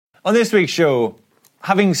On this week's show,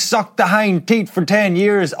 having sucked the hind teat for 10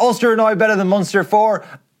 years, Ulster are now better than Munster for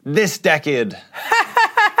this decade.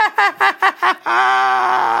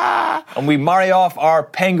 And we marry off our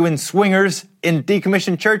penguin swingers in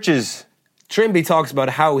decommissioned churches. Trimby talks about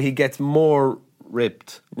how he gets more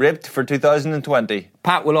ripped. Ripped for 2020.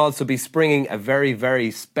 Pat will also be springing a very,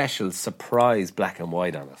 very special surprise black and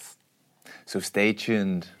white on us. So stay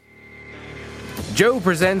tuned. Joe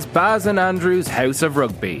presents Baz and Andrew's House of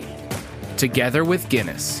Rugby, together with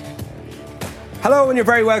Guinness. Hello, and you're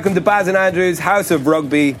very welcome to Baz and Andrew's House of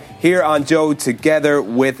Rugby here on Joe together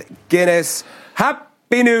with Guinness.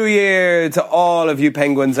 Happy New Year to all of you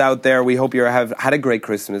penguins out there. We hope you have had a great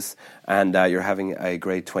Christmas and you're having a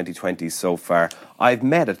great 2020 so far. I've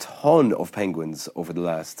met a ton of penguins over the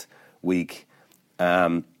last week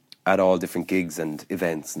at all different gigs and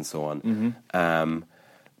events and so on. Mm-hmm.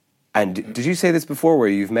 And did you say this before, where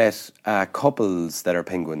you've met couples that are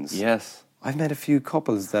penguins? Yes. I've met a few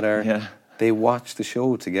couples that are, they watch the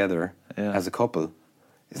show together as a couple.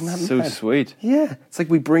 Isn't that so mad? sweet? Yeah, it's like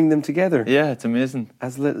we bring them together. Yeah, it's amazing.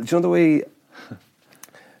 As little, do you know the way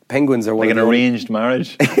penguins are one like of an arranged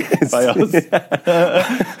marriage by us?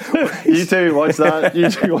 You two watch that. You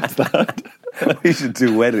two watch that. We should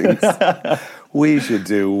do weddings. We should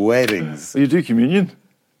do weddings. You do communion?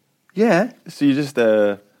 Yeah. So you just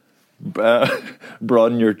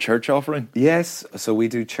broaden your church offering? Yes. So we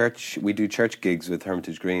do church gigs with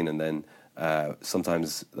Hermitage Green, and then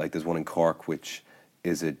sometimes like there's one in Cork which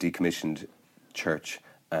is a decommissioned church.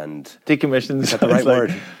 And decommissioned, is that the right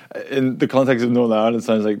word? In the context of Northern Ireland, it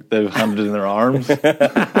sounds like they've handed it in their arms.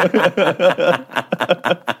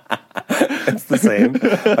 It's the same.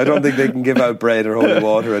 I don't think they can give out bread or holy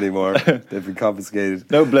water anymore. They've been confiscated.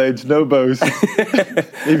 No blades, no bows.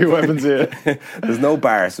 Leave your weapons here. There's no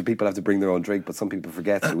bar, so people have to bring their own drink, but some people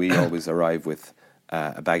forget, so we always arrive with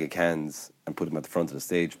a bag of cans and put them at the front of the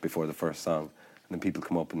stage before the first song. And then people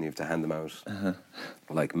come up and you have to hand them out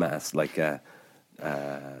like mass, like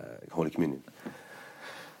Holy Communion.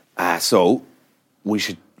 So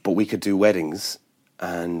we could do weddings,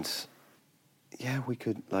 and we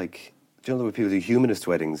could, like, do you know the way people do humanist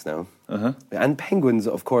weddings now? And penguins,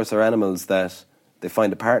 of course, are animals that they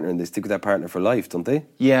find a partner and they stick with that partner for life, don't they?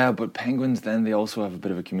 Yeah, but penguins then, they also have a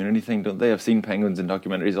bit of a community thing, don't they? I've seen penguins in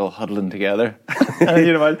documentaries all huddling together. And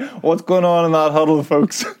you know, what's going on in that huddle,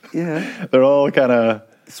 folks? Yeah. They're all kind of...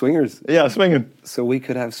 swingers. Yeah, swinging. So we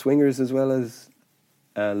could have swingers as well as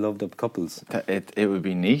loved up couples. It would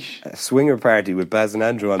be niche. A swinger party with Baz and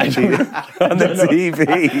Andrew on the TV.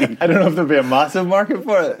 I don't know if there'd be a massive market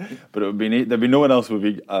for it, but it would be neat. There'd be no one else would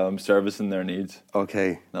be servicing their needs.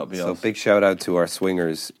 Okay. That'd be so us. Big shout out to our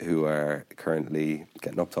swingers who are currently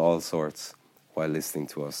getting up to all sorts while listening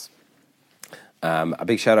to us. A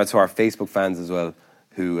big shout out to our Facebook fans as well,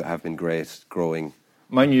 who have been great, growing.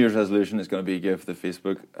 My New Year's resolution is going to be give the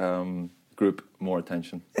Facebook group more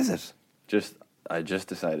attention. Is it? I just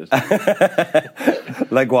decided.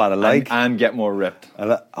 Like what? And get more ripped.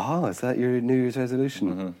 Is that your New Year's resolution?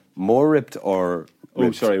 Mm-hmm. More ripped or ripped?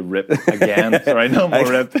 Oh, sorry, ripped again. Sorry, no more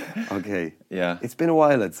ripped. Okay. Yeah. It's been a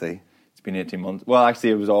while, I'd say. It's been 18 months. Well, actually,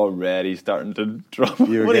 it was already starting to drop. What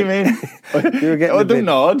do you mean? You were getting don't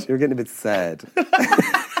nod. You were getting a bit sad.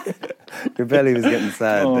 Your belly was getting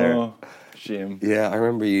sad there. Shame. Yeah, I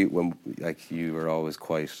remember you when you were always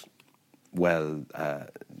quite well.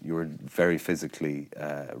 You were very physically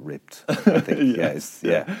ripped. I think.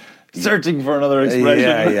 Yeah. Searching for another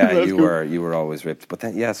expression. Yeah. You were always ripped. But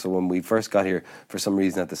then, so when we first got here, for some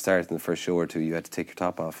reason at the start in the first show or two, you had to take your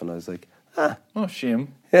top off, and I was like, oh,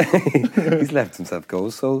 shame. He's left himself go.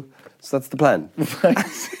 So that's the plan.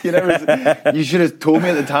 You should have told me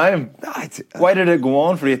at the time. Why did it go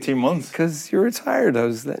on for 18 months? Because you're retired. I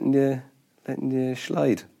was letting you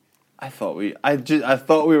slide. I thought we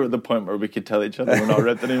were at the point where we could tell each other we're not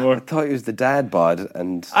ripped anymore. I thought it was the dad bod,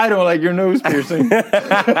 and I don't like your nose piercing. And I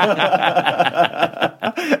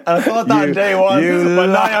thought that on day one, but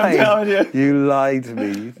now I'm telling you. You lied to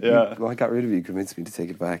me. Yeah. I got rid of you, convinced me to take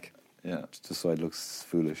it back. Yeah. Just so I'd look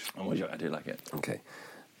foolish. Oh, I do like it. Okay.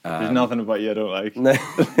 There's nothing about you I don't like.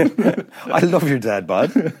 I love your dad,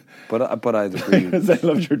 bod, but I'd agree. I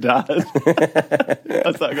love your dad.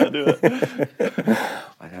 That's not going to do it.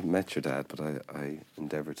 I haven't met your dad, but I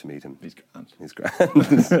endeavour to meet him. He's grand. He's grand.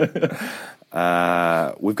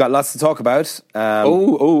 We've got lots to talk about.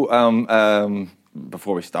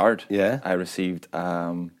 Before we start, I received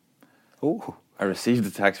a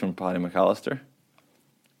text from Paddy McAllister.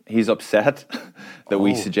 He's upset that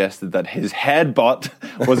we suggested that his headbutt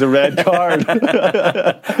was a red card.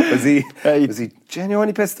 Was he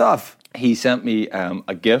genuinely pissed off? He sent me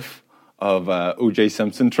a GIF of O.J.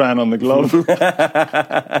 Simpson trying on the glove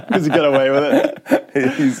because he got away with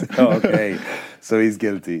it. Okay, so he's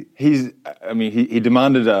guilty. He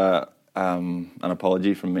demanded an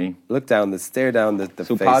apology from me. Stare down the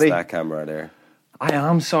face Paddy, of that camera there. I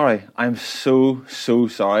am sorry. I'm so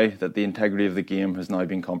sorry that the integrity of the game has now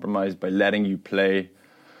been compromised by letting you play,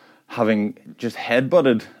 having just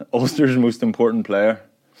headbutted Ulster's most important player.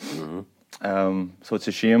 Mm-hmm. So it's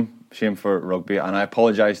a shame for rugby, and I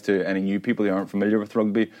apologise to any new people who aren't familiar with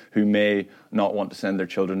rugby who may not want to send their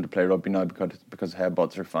children to play rugby now because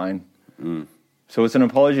headbutts are fine. Mm. So it's an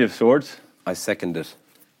apology of sorts. I second it.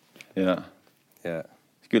 Yeah. Yeah.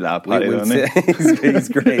 He's a good lad, Paddy, isn't he? He's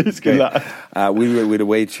great. He's a good lad. We'd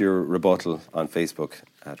await your rebuttal on Facebook.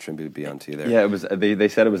 Trimby would be on to you there. Yeah, it was. They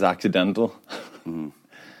said it was accidental. Mm.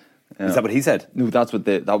 Yeah. Is that what he said? No,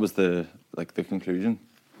 that was the conclusion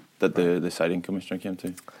that the citing commissioner came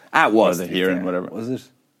to. It was the hearing, whatever. Was it?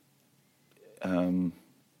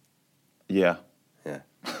 Yeah. Yeah.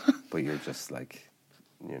 But you're just like,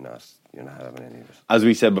 you're not having any of it. As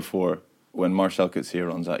we said before, when Marcel Coetzee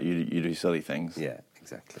runs at you, you do silly things. Yeah,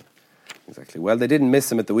 exactly. Well, they didn't miss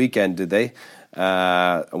him at the weekend, did they?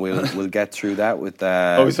 And we'll get through that with.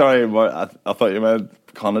 Oh, sorry, I thought you meant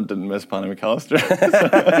Connacht didn't miss Paddy McAllister.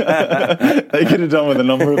 They could have done with a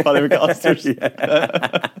number of Paddy McAllisters.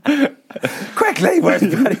 Quickly, where's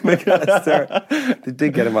Paddy McAllister? They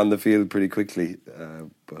did get him on the field pretty quickly,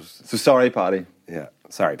 but so sorry, Paddy. Yeah,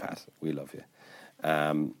 sorry, Pat. We love you.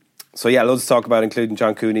 So yeah, loads to talk about, including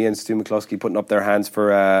John Cooney and Stu McCluskey putting up their hands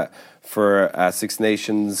for Six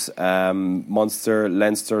Nations, Munster,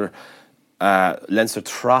 Leinster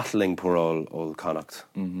throttling poor old Connacht.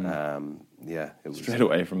 Mm-hmm. Yeah, it was straight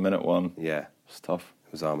away from minute one. Yeah, it's tough.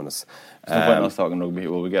 It was ominous. There's no point in us talking rugby.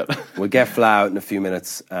 Will we get? We'll get Fla out in a few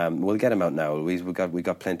minutes. We'll get him out now. We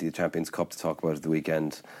got plenty of Champions Cup to talk about at the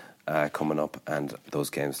weekend coming up, and those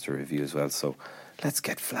games to review as well. So let's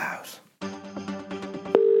get Fla out.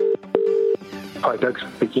 Hi, Doug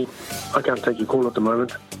speaking. I can't take your call at the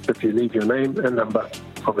moment. If you leave your name and number,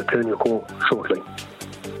 I'll return your call shortly.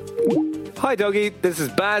 Hi Dougie, this is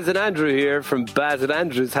Baz and Andrew here from Baz and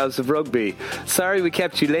Andrew's House of Rugby. Sorry we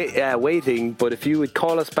kept you waiting, but if you would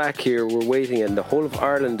call us back here, we're waiting, and the whole of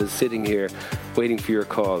Ireland is sitting here waiting for your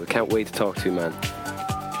call. Can't wait to talk to you, man.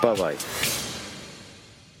 Bye-bye.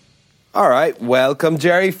 All right, welcome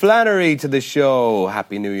Jerry Flannery to the show.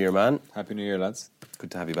 Happy New Year, man. Happy New Year, lads. Good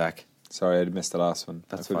to have you back. Sorry I missed the last one.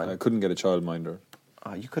 That's fine. I couldn't get a childminder.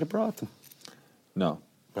 Oh, you could have brought them. No.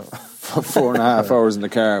 For 4.5 hours in the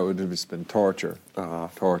car, it would have just been torture.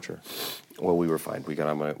 Torture. Well, we were fine. We got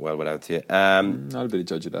on well without you. Not a bit of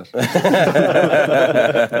judge of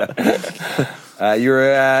that.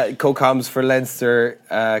 You're co-coms for Leinster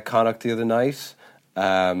Connacht the other night.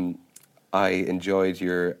 I enjoyed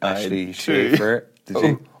your Ashley Schaefer. Did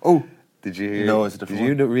you? Oh. Did you hear? No, it's a different one.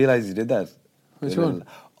 Did you realise you did that? Which one?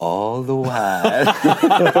 All the while.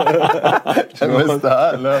 I missed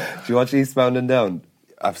that. No. Did you watch Eastbound and Down?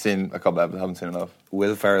 I've seen a couple of episodes, haven't seen enough.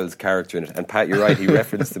 Will Ferrell's character in it, and Pat, you're right, he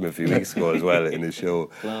referenced him a few weeks ago as well in his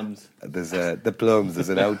show. Plums. There's the plums. There's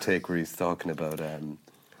an outtake where he's talking about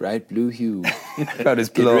Bright blue hue. about his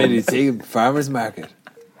Get plums. ready to take a farmer's market.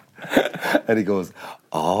 And he goes,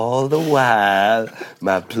 all the while,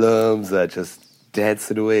 my plums are just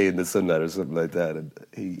dancing away in the sunlight or something like that. And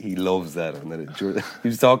he loves that. And then he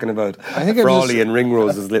was talking about Frawley and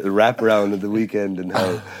Ringrose's little wraparound at the weekend and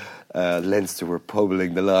how Leinster were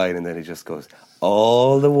pubbling the line, and then he just goes,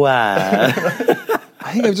 all the while.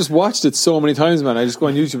 I think I've just watched it so many times, man. I just go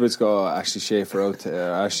on YouTube and just go, Ashley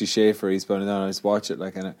Schaefer, Eastbound and Down. I just watch it,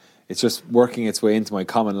 and it's just working its way into my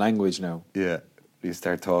common language now. Yeah. You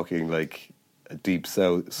start talking like a deep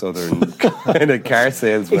southern kind of car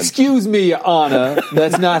salesman. Excuse me, Anna,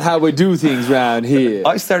 that's not how we do things round here.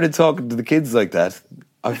 I started talking to the kids like that.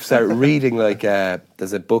 I started reading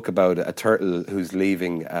there's a book about a turtle who's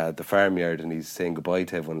leaving the farmyard and he's saying goodbye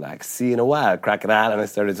to everyone like, see you in a while, crocodile. And I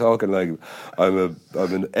started talking like I'm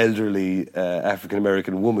an elderly African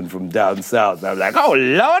American woman from down south. And I'm like, oh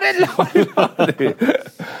lordy.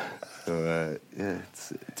 So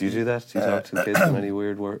do you do that? Do you talk to the kids in any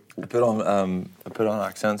weird word? I put on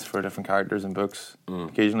accents for different characters in books.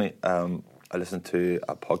 Occasionally, I listened to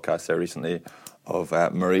a podcast there recently of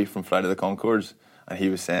Murray from Flight of the Conchords, and he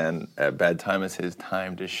was saying bedtime is his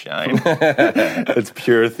time to shine. It's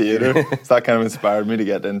pure theatre. So that kind of inspired me to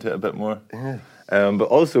get into it a bit more. Yeah. But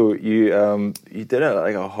also, you did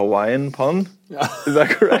a Hawaiian pun. Is that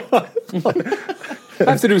correct?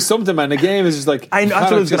 I have to do something, man. The game is just like... That's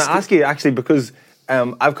what I was going to ask you, actually, because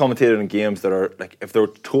I've commentated in games that are, like, if they're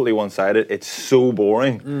totally one-sided, it's so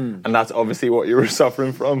boring. And that's obviously what you were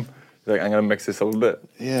suffering from. Like, I'm going to mix this a little bit.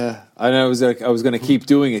 Yeah, and I was like, I was going to keep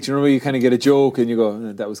doing it. You know, where you kind of get a joke and you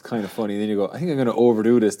go, that was kind of funny. And then you go, I think I'm going to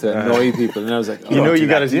overdo this to annoy people. And I was like, you know, you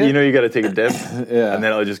got to take a dip, Yeah. and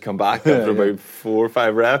then I'll just come back after about 4 or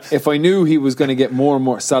 5 reps. If I knew he was going to get more and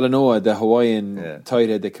more, Salanoa, the Hawaiian tight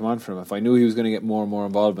head that came on from him, if I knew he was going to get more and more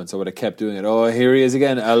involvement, so I would have kept doing it. Oh, here he is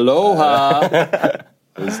again. Aloha.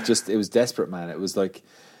 It was desperate, man. It was like,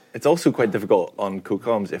 it's also quite difficult on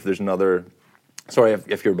co-coms if there's another. Sorry,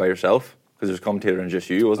 if you're by yourself, because there's a commentator and just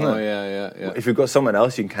you, wasn't it? Oh, yeah. If you've got someone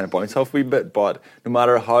else, you can kind of bounce off a wee bit, but no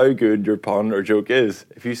matter how good your pun or joke is,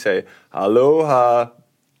 if you say, aloha,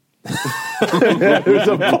 there's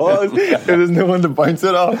a pause, there's no one to bounce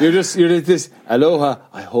it off. You're this, aloha,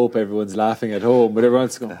 I hope everyone's laughing at home, but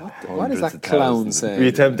everyone's going, what is that clown saying?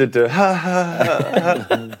 You tempted to,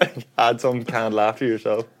 add some canned laughter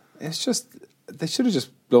yourself. It's just, they should have just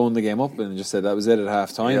blown the game up and just said that was it at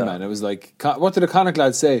half time, man. It was like, what did the Connacht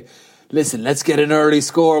lads say? Listen, let's get an early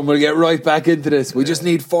score and we'll get right back into this. We just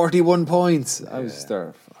need 41 points. I was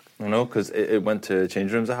there. I know, because it went to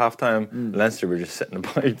change rooms at half time. Leinster were just sitting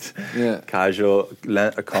about, casual.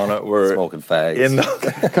 Connacht were smoking fags. In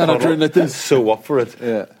the Connacht were like this. So up for it.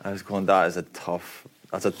 Yeah. I was going, that's a tough.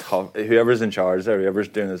 Whoever's in charge there, whoever's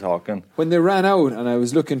doing the talking. When they ran out and I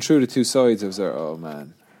was looking through the two sides, I was like, oh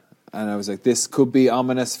man. And I was like, this could be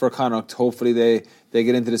ominous for Connacht. Hopefully they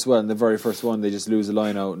get into this well. And the very first one, they just lose a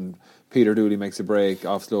line out and Peter Dooley makes a break,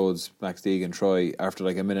 offloads Max Deegan, Troy. After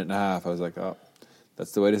like a minute and a half, I was like, oh,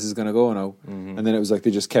 that's the way this is going to go now. Mm-hmm. And then it was like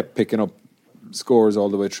they just kept picking up scores all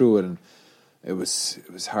the way through it. And it was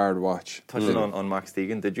hard to watch. Touching on Max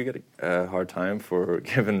Deegan, did you get a hard time for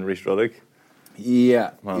giving Rhys Ruddock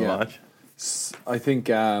man of the match? I think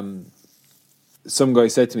some guy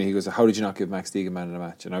said to me, he goes, how did you not give Max Deegan man of the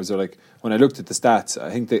match? And I was like, when I looked at the stats, I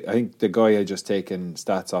think the guy had just taken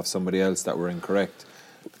stats off somebody else that were incorrect,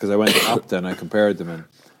 because I went up then I compared them, and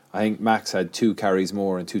I think Max had 2 carries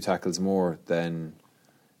more and 2 tackles more than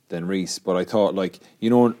Rhys. But I thought, like, you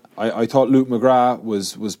know, I thought Luke McGrath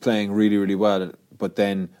was playing really, really well, but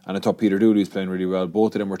then, and I thought Peter Dooley was playing really well.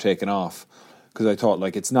 Both of them were taken off. Because I thought,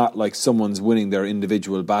 like, it's not like someone's winning their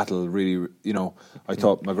individual battle, really, you know. I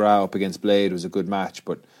thought McGrath up against Blade was a good match,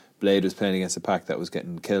 but Blade was playing against a pack that was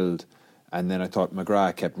getting killed. And then I thought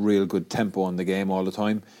McGrath kept real good tempo on the game all the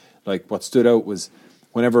time. Like, what stood out was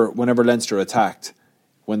whenever Leinster attacked,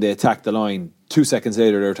 when they attacked the line, 2 seconds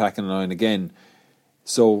later they were attacking the line again.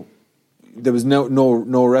 So there was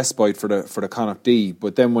no respite for the Connacht D.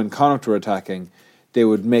 But then when Connacht were attacking, they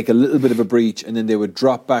would make a little bit of a breach and then they would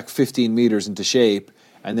drop back 15 metres into shape,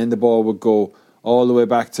 and then the ball would go all the way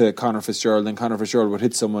back to Conor Fitzgerald, and Conor Fitzgerald would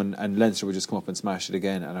hit someone and Leinster would just come up and smash it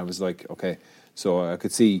again. And I was like, okay. So I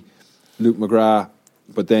could see Luke McGrath,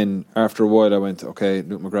 but then after a while I went, okay,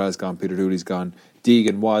 Luke McGrath's gone, Peter Dooley's gone.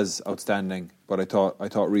 Deegan was outstanding, but I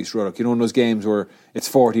thought Rhys Ruddock, you know, in those games where it's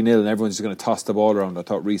 40-0 and everyone's just going to toss the ball around, I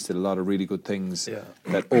thought Rhys did a lot of really good things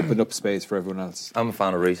that opened up space for everyone else. I'm a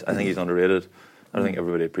fan of Rhys. I think he's underrated. I don't think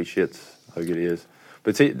everybody appreciates how good he is.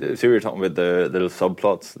 But see we were talking about the little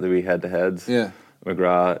subplots, the wee head-to-heads. Yeah.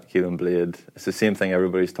 McGrath, Keelan Blade. It's the same thing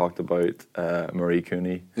everybody's talked about, Marie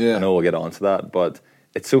Cooney. Yeah. I know we'll get on to that, but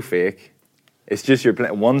it's so fake. It's just you're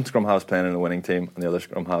playing, one scrum half's playing in a winning team and the other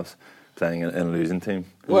scrum half's playing in a losing team.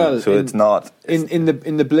 Well, so it's not... In the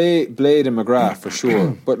Blade and McGrath, for sure.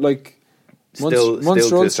 But like...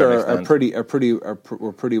 Munster Ulster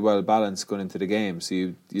were pretty well balanced going into the game, so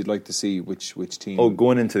you'd like to see which team. Oh,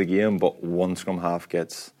 going into the game, but one scrum half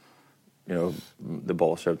gets, you know, the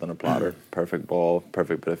ball served on a platter, perfect ball,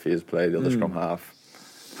 perfect bit of phase play. The other scrum half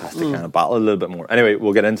has to kind of battle a little bit more. Anyway,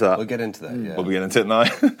 we'll get into that. We'll get into that. Yeah. We'll get into it now.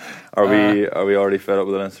 Are we already fed up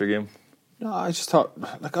with the Leinster game? No, I just thought,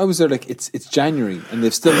 like, I was there, like, it's January and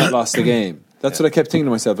they've still not lost the game. That's what I kept thinking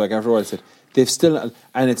to myself. Like, after a while, I said, they've still,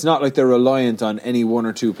 and it's not like they're reliant on any 1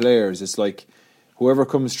 or 2 players. It's like whoever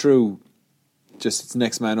comes through, just it's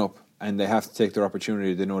next man up, and they have to take their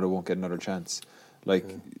opportunity. They know they won't get another chance. Like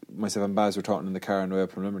myself and Baz were talking in the car on the way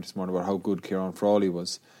up from Limerick this morning about how good Kieran Frawley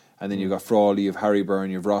was, and then you've got Frawley, you've Harry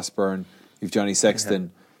Byrne, you've Ross Byrne, you've Johnny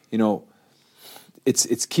Sexton. You know,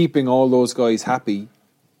 it's keeping all those guys happy.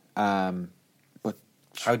 But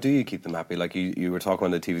how do you keep them happy? Like you were talking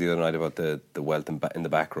on the TV the other night about the wealth in the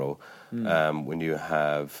back row. When you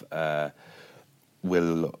have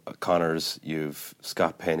Will Connors, you've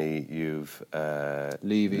Scott Penny, you've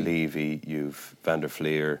Levy, you've Van der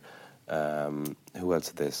Fleer. Who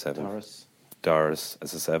else are they? 7. Doris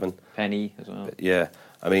as a 7. Penny as well. Yeah,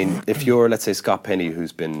 I mean, if you're, let's say, Scott Penny, he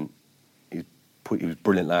was brilliant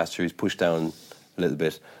last year. He's pushed down a little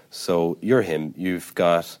bit. So you're him. You've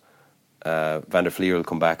got Van der Fleer will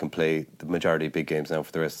come back and play the majority of big games now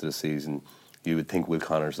for the rest of the season. You would think Will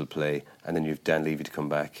Connors will play, and then you have Dan Levy to come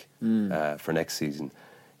back for next season.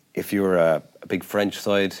 If you're a big French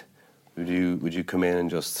side, would you come in and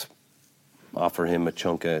just offer him a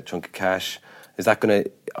chunk of cash? Is that going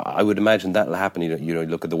to? I would imagine that'll happen. You know,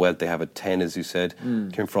 look at the wealth they have at 10, as you said.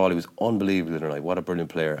 Kieran Frawley was unbelievable tonight. What a brilliant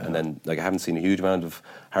player! Yeah. And then, I haven't seen a huge amount of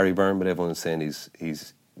Harry Byrne, but everyone's saying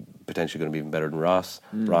he's potentially going to be even better than Ross.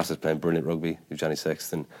 Ross is playing brilliant rugby. You've Johnny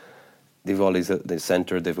Sexton. They've all these. They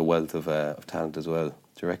centre. They've a wealth of talent as well. Do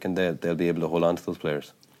you reckon they'll be able to hold on to those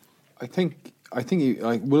players? I think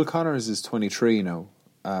Will Connors is 23 now.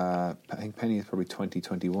 I think Penny is probably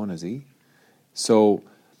 21, is he? So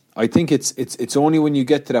I think it's only when you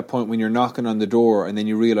get to that point when you're knocking on the door and then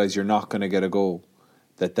you realise you're not going to get a go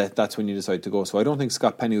that's when you decide to go. So I don't think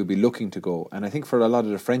Scott Penny would be looking to go. And I think for a lot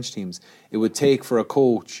of the French teams, it would take for a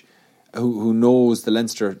coach who knows the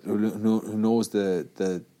Leinster, who knows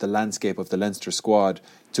the landscape of the Leinster squad,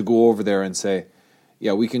 to go over there and say,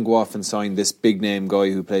 yeah, we can go off and sign this big name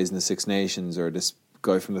guy who plays in the Six Nations, or this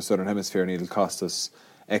guy from the Southern Hemisphere, and it'll cost us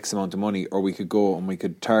X amount of money. Or we could go and we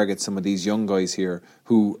could target some of these young guys here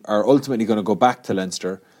who are ultimately going to go back to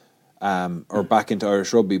Leinster or back into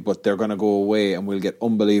Irish rugby, but they're going to go away and we'll get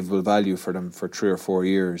unbelievable value for them for 3 or 4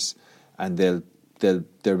 years, and they'll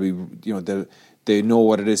be, they know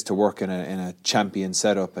what it is to work in a champion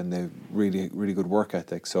setup, and they've really, really good work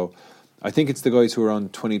ethic. So I think it's the guys who are on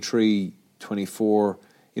 23, 24,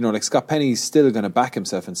 like Scott Penny's still going to back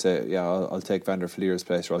himself and say, yeah, I'll take Van der Fleer's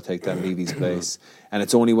place, or I'll take Dan Levy's place. And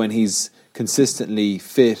it's only when he's consistently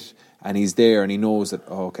fit and he's there and he knows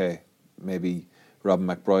that, maybe Robin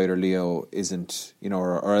McBride or Leo isn't,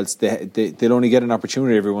 or else they'll only get an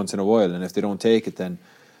opportunity every once in a while. And if they don't take it, then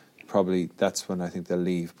probably that's when I think they'll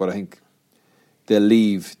leave. But I think they'll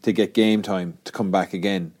leave to get game time to come back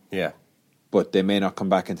again. Yeah. But they may not come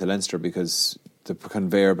back into Leinster because the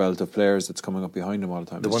conveyor belt of players that's coming up behind them all the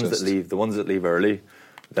time. The ones that leave early,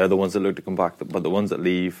 they're the ones that look to come back. But the ones that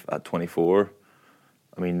leave at 24,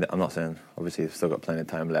 I mean, I'm not saying, obviously they've still got plenty of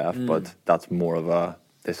time left, but that's more of a,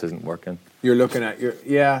 this isn't working. You're looking at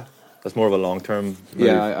That's more of a long term move.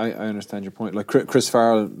 Yeah, I understand your point. Like Chris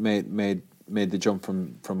Farrell made the jump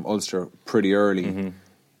from Ulster pretty early,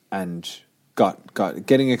 and got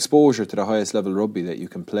getting exposure to the highest level rugby that you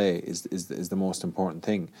can play is the most important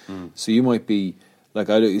thing. So you might be like,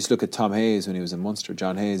 I used to look at Tom Hayes when he was in Munster.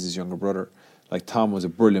 John Hayes, his younger brother. Like, Tom was a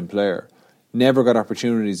brilliant player. Never got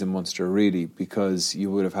opportunities in Munster really, because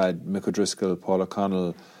you would have had Mick O'Driscoll, Paul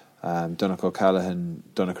O'Connell, Donnacha O'Callaghan,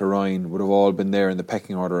 Donnacha Ryan would have all been there in the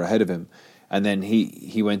pecking order ahead of him. And then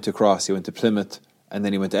he went across, he went to Plymouth, and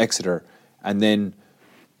then he went to Exeter. And then,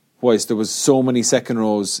 whilst there was so many second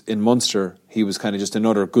rows in Munster, he was kind of just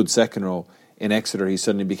another good second row. In Exeter, he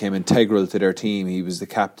suddenly became integral to their team. He was the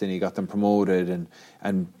captain, he got them promoted,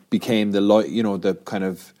 and became the kind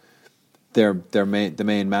of the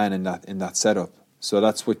main man in that setup. So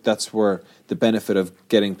that's where the benefit of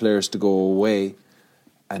getting players to go away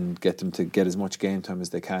and get them to get as much game time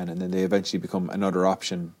as they can, and then they eventually become another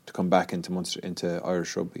option to come back into Munster, into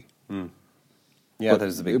Irish rugby. Yeah, that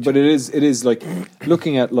is a big. But it is like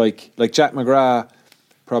looking at like Jack McGrath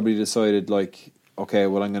probably decided, like, okay,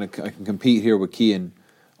 well, I can compete here with Keane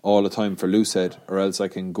all the time for Lucid, or else I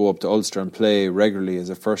can go up to Ulster and play regularly as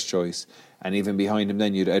a first choice. And even behind him,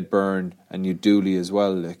 then you'd Ed Byrne and you'd Dooley as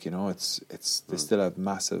well. Like, it's they still have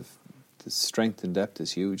massive. The strength and depth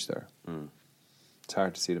is huge there. It's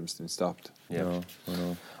hard to see them stopped. Yeah. I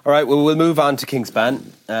know. All right, well, we'll move on to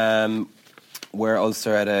Kingspan, where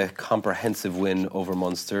Ulster had a comprehensive win over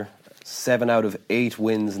Munster. 7 out of 8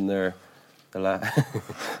 wins in their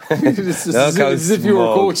It's as if you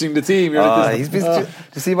were coaching the team. You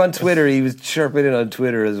see him on Twitter. He was chirping in on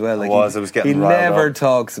Twitter as well. Like, I was getting he riled never up.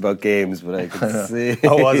 Talks about games, but I could see.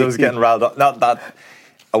 I was getting riled up. Not that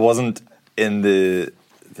I wasn't in the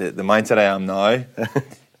mindset I am now.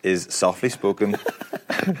 Is softly spoken,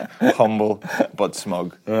 humble, but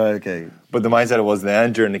smug. Okay. But the mindset I was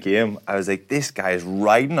then during the game, I was like, this guy is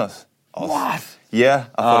riding us. What? Yeah.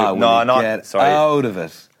 Sorry. Out of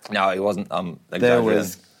it. No, he wasn't. There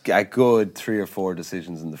was a good 3 or 4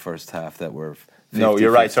 decisions in the first half that were 50, No,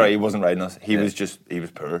 you're right. 50. Sorry, he wasn't riding us. He was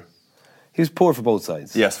poor. He was poor for both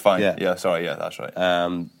sides. Yes, fine. Yeah. Sorry, that's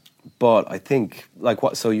right. But I think,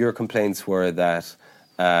 so your complaints were that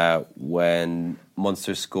when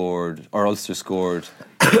Munster scored, or Ulster scored,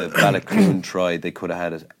 the Ballacloon try, they could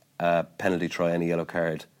have had a penalty try and a yellow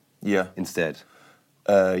card. Yeah. Instead.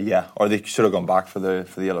 Or they should have gone back for the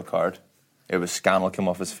yellow card. It was Scannell came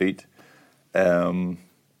off his feet, and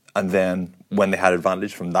then when they had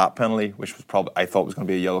advantage from that penalty, which was probably I thought was going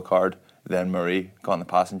to be a yellow card, then Murray got in the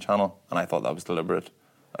passing channel, and I thought that was deliberate.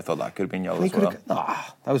 I thought that could have been yellow as well.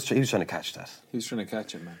 He was trying to catch that. He was trying to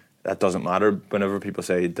catch it, man. That doesn't matter. Whenever people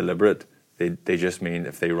say deliberate, they just mean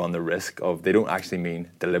if they run the risk of. They don't actually mean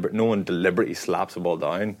deliberate. No one deliberately slaps a ball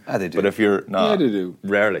down. They do. But if you're they do.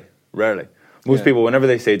 Rarely. Most people, whenever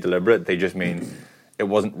they say deliberate, they just mean it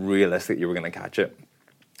wasn't realistic you were going to catch it,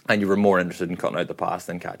 and you were more interested in cutting out the pass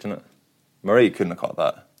than catching it. Murray couldn't have caught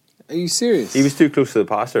that. Are you serious? He was too close to the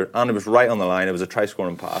passer, and it was right on the line. It was a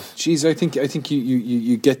try-scoring pass. Jeez, I think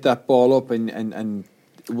you get that ball up and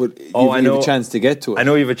you have a chance to get to it. I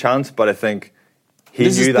know you have a chance, but I think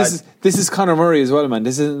This is Conor Murray as well, man.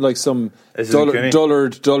 This isn't like some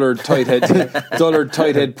dullard tight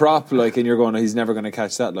head prop, like, and you're going, he's never going to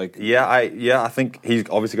catch that. Like, I think he's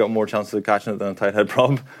obviously got more chances of catching it than a tight head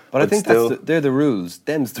prop. But I think they're the rules.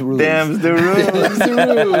 Them's the rules. Them's the rules.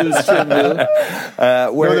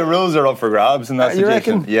 The rules are up for grabs in that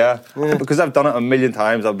situation. Yeah, because I've done it a million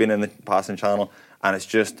times. I've been in the passing channel, and it's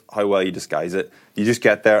just how well you disguise it. You just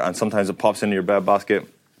get there, and sometimes it pops into your breadbasket.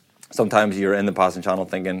 Sometimes you're in the passing channel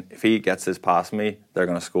thinking, if he gets this past me, they're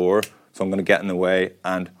going to score. So I'm going to get in the way.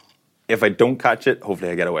 And if I don't catch it, hopefully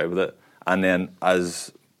I get away with it. And then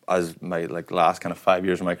as my last kind of 5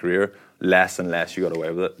 years of my career, less and less you got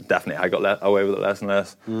away with it. Definitely I got away with it less and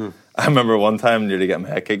less. I remember one time nearly getting my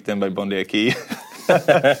head kicked in by Bundee. Got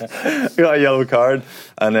a yellow card.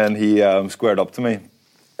 And then he squared up to me.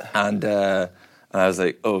 And I was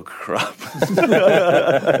like, oh, crap.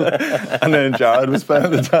 And then Jared was playing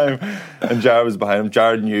at the time, and Jared was behind him.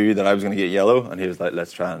 Jared knew that I was going to get yellow, and he was like,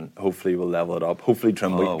 let's try and hopefully we'll level it up. Hopefully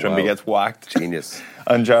Trimby gets whacked. Genius.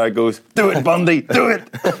 And Jared goes, do it, Bundee, do it.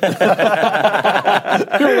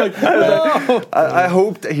 You're like, no. I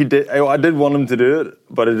hoped he did. I did want him to do it,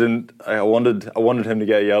 but I didn't. I wanted him to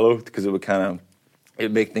get yellow because it would kind of...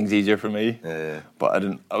 It'd make things easier for me, but I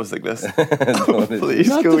didn't. I was like this. Please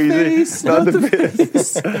not go the easy. Face, not the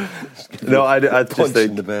face. No, I just think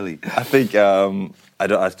in the belly. I think I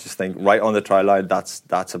just think right on the try line. That's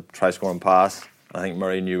a try scoring pass. I think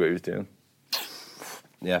Murray knew what he was doing.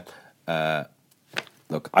 Yeah.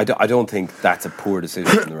 Look, I don't think that's a poor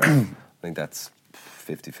decision from the ref. I think that's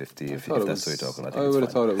 50-50 if that's what you're talking about. I would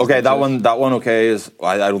have thought it was. Okay, that one okay is...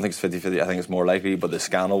 I don't think it's 50-50. I think it's more likely, but the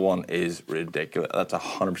Scannell one is ridiculous. That's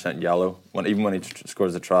 100% yellow. Even when he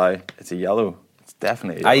scores the try, it's a yellow. It's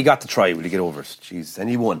definitely a yellow. You got the try. Will you get over it? Jeez. And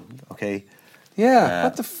he won. Okay. Yeah,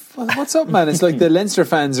 what's up, man? It's like the Leinster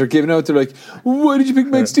fans are giving out. They're like, why did you pick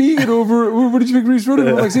Max Deegan over? Why did you pick Reece Ruddock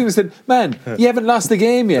over Max Deegan? I said, man, you haven't lost the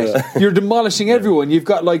game yet. You're demolishing everyone. You've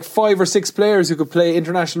got like 5 or 6 players who could play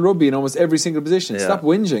international rugby in almost every single position. Yeah. Stop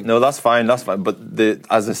whinging. No, that's fine. But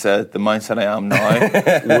as I said, the mindset I am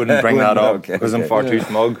now wouldn't bring that up because I'm far too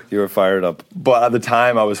smug. You were fired up. But at the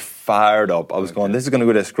time, I was fired up. I was going, this is going to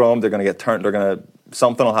go to a scrum. They're going to get turned.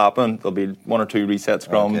 Something will happen. There'll be 1 or 2 reset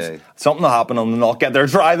scrums. Okay. Something will happen and they'll not get their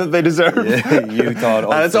try that they deserve. Yeah, you thought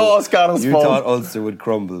Ulster, and it's all Scannell's fault. You thought Ulster would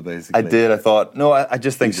crumble, basically. I did. I thought, no, I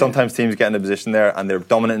just think sometimes teams get in a position there and they're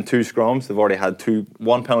dominant in 2 scrums. They've already had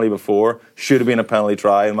 1 penalty before. Should have been a penalty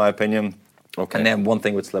try, in my opinion. Okay. And then one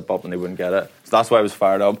thing would slip up and they wouldn't get it. So that's why I was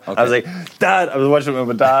fired up. Okay. I was like, Dad, I was watching it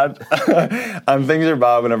with my dad. And things are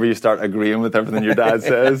bad whenever you start agreeing with everything your dad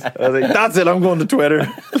says. I was like, that's it, I'm going to Twitter.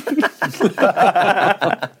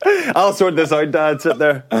 I'll sort this out, Dad. Sit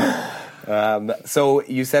there. So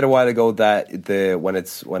you said a while ago that when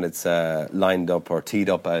it's lined up or teed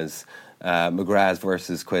up as McGrath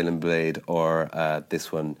versus Quaylen Blade or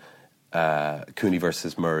this one, Cooney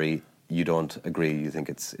versus Murray, you don't agree? You think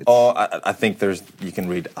it's... I think you can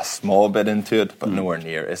read a small bit into it, but nowhere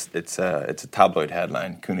near. It's a tabloid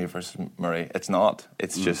headline, Cooney versus Murray. It's not.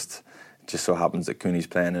 It's just so happens that Cooney's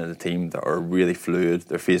playing in a team that are really fluid.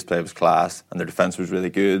 Their face play was class, and their defence was really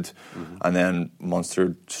good. And then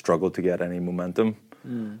Munster struggled to get any momentum,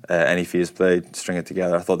 any face play, string it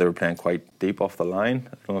together. I thought they were playing quite deep off the line.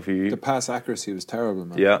 I don't know if the pass accuracy was terrible,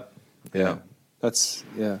 man. Yeah. But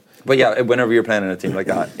whenever you're playing in a team like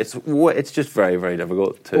that, it's just very, very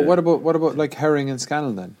difficult to... But what about like Herring and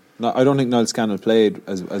Scannell then? No, I don't think Niall Scannell played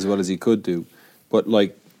as well as he could do, but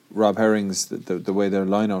like Rob Herring's the way their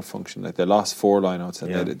line-out functioned, like they lost 4 line-outs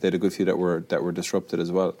and they had a good few that were disrupted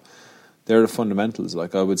as well. They're the fundamentals.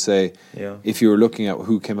 Like I would say, if you were looking at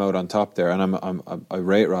who came out on top there, and I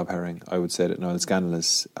rate Rob Herring, I would say that Niall Scannell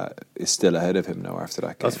is still ahead of him now after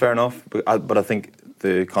that game. That's fair enough, but I think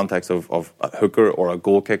the context of a hooker or a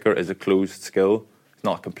goal kicker is a closed skill. It's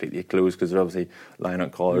not completely closed because there's obviously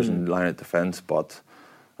line-out callers and line-out defence, but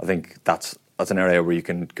I think that's an area where you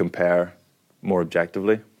can compare more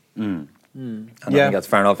objectively. And I think that's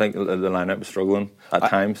fair enough. I think the lineup was struggling at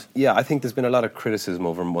times. Yeah, I think there's been a lot of criticism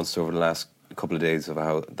over Munster over the last couple of days of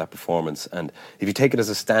how that performance. And if you take it as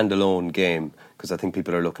a standalone game, because I think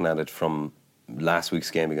people are looking at it from last week's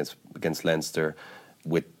game against Leinster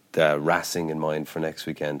with Racing in mind for next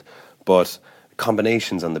weekend. But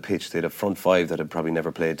combinations on the pitch, they had a front five that had probably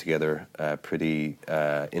never played together, pretty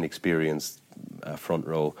inexperienced front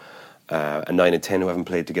row. A 9 and 10 who haven't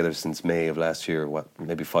played together since May of last year.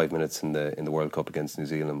 Maybe 5 minutes in the World Cup against New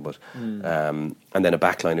Zealand, but and then a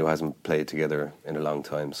backline who hasn't played together in a long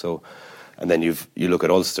time. So, and then you look at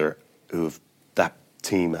Ulster, that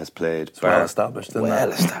team has played well established.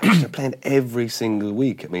 They're playing every single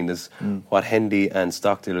week. I mean, there's Hendy and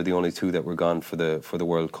Stockdale are the only two that were gone for the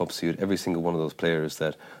World Cup. So you had every single one of those players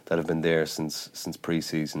that have been there since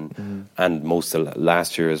pre-season and most of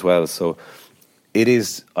last year as well. So. It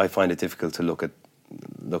is. I find it difficult to look at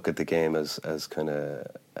the game as kind of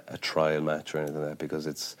a trial match or anything like that, because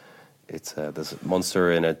it's there's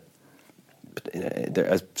Munster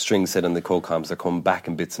as String said in the co-coms, they're coming back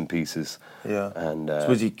in bits and pieces. Yeah, and I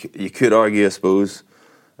suppose you could argue, I suppose,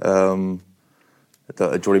 that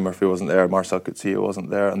Jordy Murphy wasn't there, Marcel Coetzee wasn't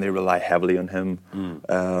there, and they rely heavily on him.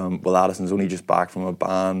 Will Addison's only just back from a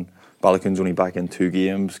ban. Balakoon's only back in 2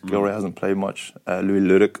 games. Gilroy hasn't played much. Louis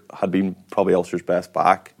Ludic had been probably Ulster's best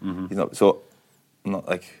back. He's not, so I'm not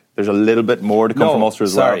like there's a little bit more to come from Ulster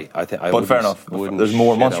as well. But fair enough. There's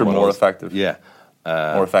more. Munster more effective. Yeah,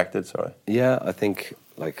 more affected. Sorry. Yeah, I think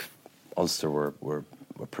like Ulster were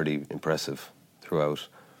pretty impressive throughout.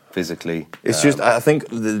 Physically, it's just I think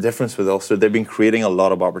the difference with Ulster, they've been creating a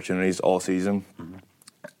lot of opportunities all season.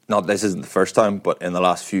 Not this isn't the first time, but in the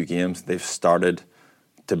last few games they've started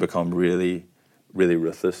to become really, really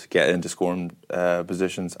ruthless, get into scoring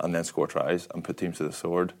positions and then score tries and put teams to the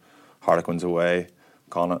sword. Harlequins away,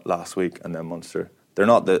 Connacht last week, and then Munster. They're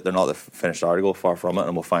not the finished article, far from it,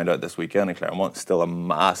 and we'll find out this weekend in Claremont. Still a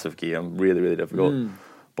massive game, really, really difficult,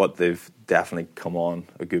 but they've definitely come on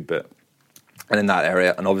a good bit. And in that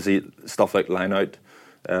area, and obviously stuff like line out,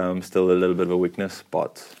 still a little bit of a weakness,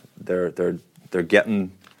 but they're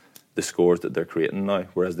getting the scores that they're creating now,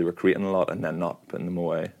 whereas they were creating a lot and then not putting them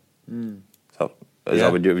away. So,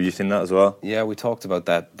 have you seen that as well? Yeah, we talked about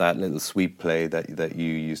that little sweep play that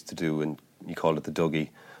you used to do, and you called it the Dougie.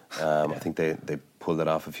 I think they pulled it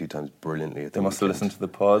off a few times brilliantly. They must have listened to the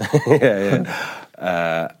pod.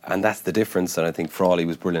 And that's the difference. And I think Frawley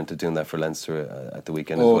was brilliant at doing that for Leinster at the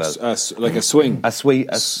weekend as well. Like a swing, a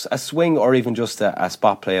swing, or even just a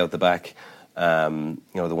spot play out the back. The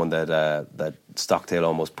one that Stockdale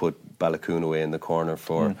almost put Balakoon away in the corner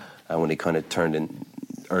for, and when he kind of turned in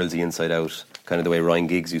Earlsy inside out, kind of the way Ryan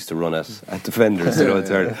Giggs used to run at defenders.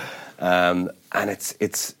 And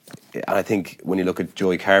it's and I think when you look at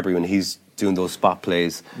Joey Carberry when he's doing those spot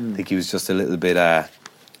plays, I think he was just a little bit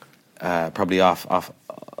probably off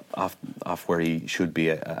where he should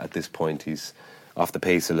be at this point. He's off the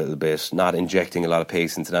pace a little bit, not injecting a lot of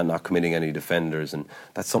pace into that, not committing any defenders, and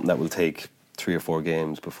that's something that will take 3 or 4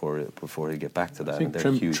 games before he get back to that. I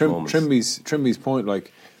think Trimby's point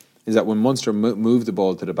is that when Munster moved the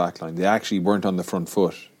ball to the back line, they actually weren't on the front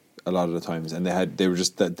foot a lot of the times, and they had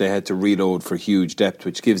to reload for huge depth,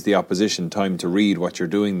 which gives the opposition time to read what you're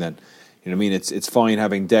doing. Then, you know what I mean? It's fine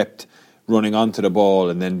having depth running onto the ball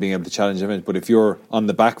and then being able to challenge events, but if you're on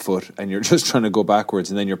the back foot and you're just trying to go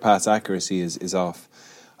backwards and then your pass accuracy is off,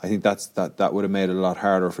 I think that would have made it a lot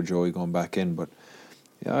harder for Joey going back in. But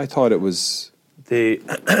yeah, I thought it was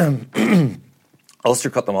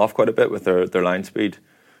Ulster cut them off quite a bit with their line speed.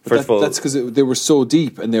 First of all, that's because they were so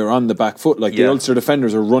deep and they were on the back foot. Like the Ulster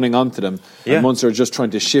defenders are running onto them, and Munster are just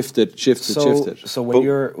trying to shift it. So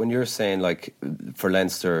when you're saying like for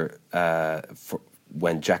Leinster,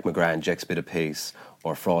 when Jack McGrath injects a bit of pace,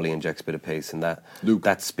 or Frawley injects a bit of pace, and that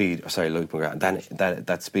speed, Luke McGrath,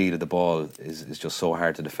 that speed of the ball is just so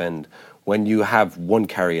hard to defend. When you have one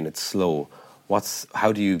carry and it's slow,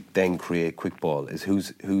 how do you then create quick ball? Is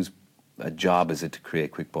whose job is it to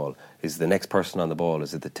create quick ball? Is the next person on the ball?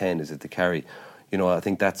 Is it the 10? Is it the carry? I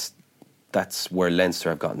think that's where Leinster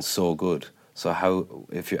have gotten so good. So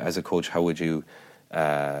if you as a coach, how would you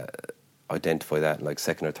identify that, like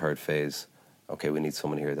second or third phase? Okay, we need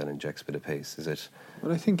someone here that injects a bit of pace. Is it?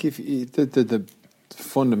 Well, I think if the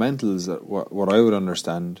fundamentals, what I would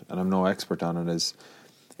understand, and I'm no expert on it,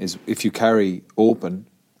 is if you carry open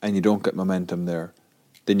and you don't get momentum there,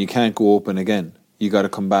 then you can't go open again. You got to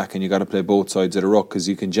come back and you got to play both sides of the ruck, because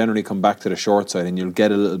you can generally come back to the short side and you'll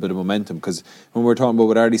get a little bit of momentum. Because when we're talking about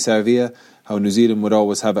with Ardy Savia, how New Zealand would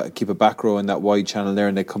always keep a back row in that wide channel there,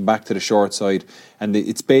 and they come back to the short side, and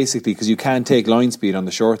it's basically because you can't take line speed on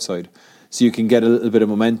the short side. so you can get a little bit of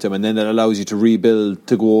momentum, and then that allows you to rebuild,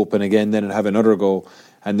 to go open again, then and have another go.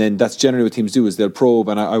 And then that's generally what teams do, is they'll probe.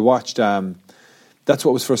 And I watched, that's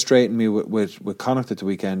what was frustrating me with Connacht at the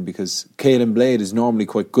weekend, because Caelan Blade is normally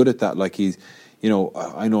quite good at that. Like he's,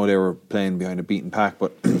 I know they were playing behind a beaten pack,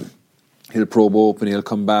 but he'll probe open, he'll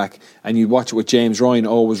come back. And you watch it with James Ryan,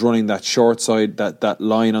 always running that short side, that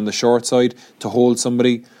line on the short side to hold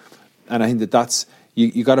somebody. And I think that's,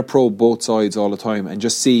 you got to probe both sides all the time and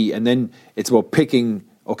just see. And then it's about picking,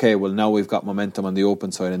 okay, well, now we've got momentum on the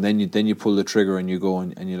open side, and then you pull the trigger and you go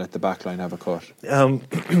and you let the back line have a cut.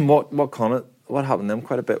 What happened to them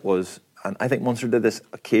quite a bit was, and I think Munster did this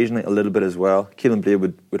occasionally a little bit as well, Caelan Blade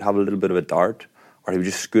would have a little bit of a dart, or he would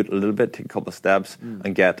just scoot a little bit, take a couple of steps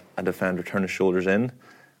and get a defender, turn his shoulders in,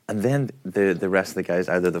 and then the rest of the guys,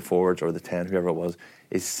 either the forwards or the 10, whoever it was,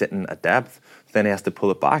 is sitting at depth. Then he has to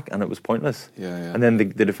pull it back, and it was pointless. Yeah. And then the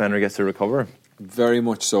defender gets to recover. Very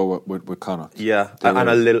much so with Connacht. Yeah,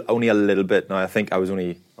 and only a little bit. Now I think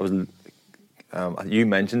you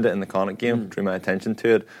mentioned it in the Connacht game, drew my attention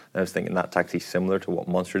to it, and I was thinking that's actually similar to what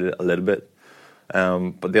Munster did a little bit.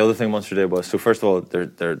 But the other thing Munster did was, so first of all,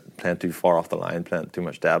 they're playing too far off the line, playing too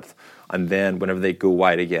much depth, and then whenever they go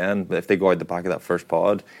wide again, if they go out the back of that first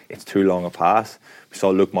pod, it's too long a pass. We saw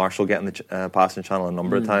Luke Marshall getting the passing channel a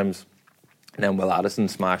number of times, and then Will Addison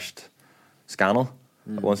smashed Scannell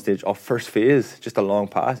at one stage off first phase, just a long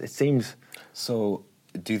pass. It seems. So,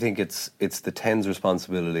 do you think it's the 10's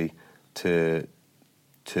responsibility to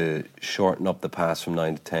shorten up the pass from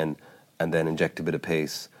 9 to 10 and then inject a bit of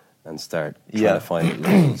pace and start trying to find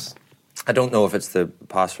levels? I don't know if it's the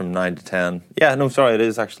pass from 9 to 10. Yeah, no, sorry, it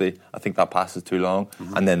is actually. I think that pass is too long,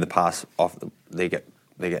 and then the pass off they get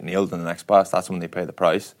nailed in the next pass. That's when they pay the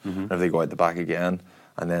price. Whenever they go out the back again,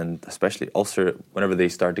 and then especially Ulster, whenever they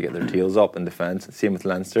start to get their teals up in defence, same with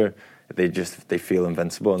Leinster, they feel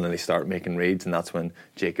invincible, and then they start making reads, and that's when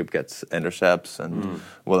Jacob gets intercepts and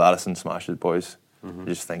Will Addison smashes boys. You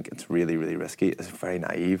just think it's really, really risky. It's very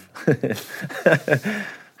naive.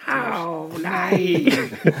 How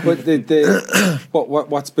naive! But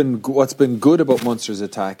what's been good about Munster's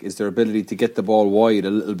attack is their ability to get the ball wide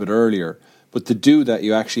a little bit earlier. But to do that,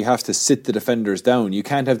 you actually have to sit the defenders down. You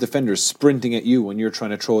can't have defenders sprinting at you when you're trying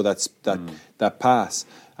to throw that pass.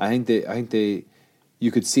 I think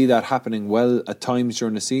you could see that happening well at times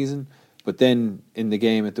during the season. But then in the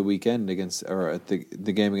game at the weekend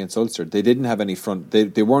the game against Ulster, they didn't have any front.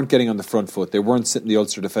 They weren't getting on the front foot. They weren't sitting the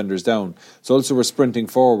Ulster defenders down. So Ulster were sprinting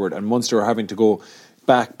forward, and Munster were having to go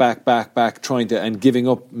back, trying to and giving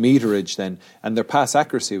up meterage then, and their pass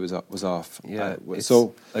accuracy was off. Yeah,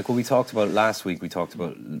 so like when we talked about last week, we talked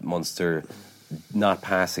about Munster not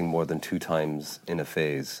passing more than 2 times in a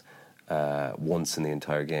phase once in the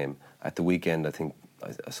entire game. At the weekend, I think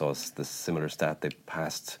I saw the similar stat. They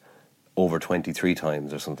passed over 23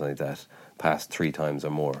 times or something like that, passed 3 times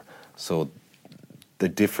or more. So the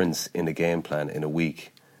difference in a game plan in a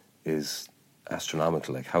week is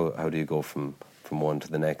astronomical. Like how do you go from one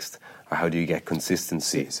to the next, or how do you get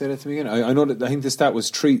consistency? Say that to me again. I know that I think the stat was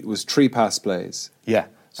three pass plays. Yeah.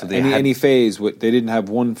 So any phase, they didn't have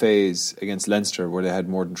one phase against Leinster where they had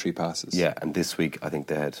more than 3 passes. Yeah, and this week I think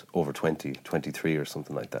they had over 23 or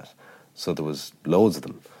something like that. So there was loads of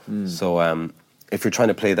them. So if you're trying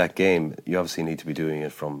to play that game, you obviously need to be doing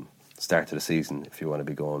it from start to the season if you want to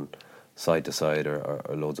be going side to side or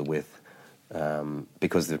loads of width.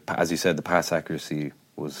 Because, as you said, the pass accuracy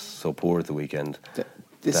was so poor at the weekend.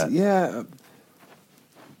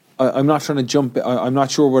 I'm not trying to jump. I'm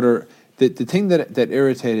not sure whether... The thing that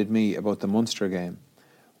irritated me about the Munster game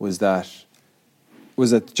was that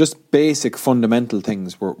just basic fundamental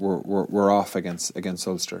things were off against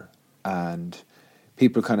Ulster. And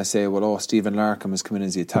people kind of say, well, Stephen Larkham has come in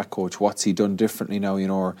as the attack coach. What's he done differently now,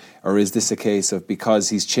 or is this a case of because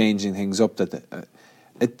he's changing things up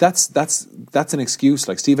that's an excuse.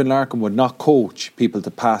 Like Stephen Larkham would not coach people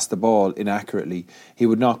to pass the ball inaccurately. He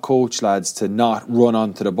would not coach lads to not run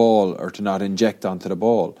onto the ball or to not inject onto the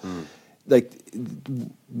ball. Like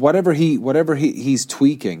whatever he's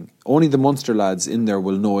tweaking, only the Munster lads in there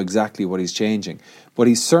will know exactly what he's changing. But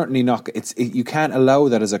he's certainly not. You can't allow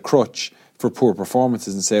that as a crutch for poor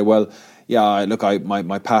performances and say, well, yeah, look,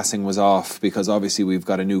 my passing was off because obviously we've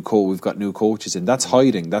got new coaches in. That's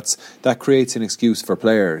hiding. That creates an excuse for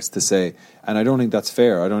players to say, and I don't think that's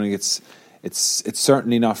fair. I don't think it's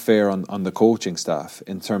certainly not fair on the coaching staff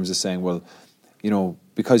in terms of saying, well,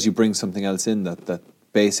 because you bring something else in that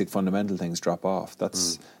basic fundamental things drop off.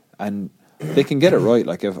 And they can get it right.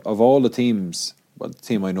 Like of all the teams, well, the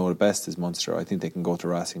team I know the best is Munster. I think they can go to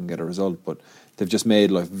Racing and get a result, but they've just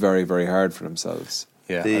made life very, very hard for themselves.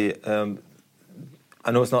 Yeah.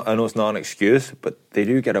 I know it's not an excuse, but they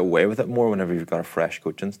do get away with it more whenever you've got a fresh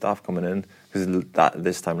coaching staff coming in. Because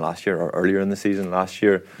this time last year, or earlier in the season last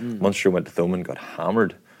year, Munster went to Thomond, got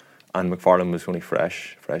hammered, and McFarlane was only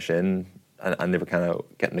fresh in, and they were kind of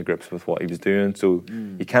getting to grips with what he was doing. So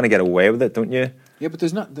you kind of get away with it, don't you? Yeah, but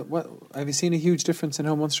there's not. Have you seen a huge difference in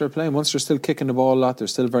how Munster are playing? Munster's still kicking the ball a lot. They're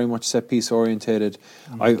still very much set piece orientated.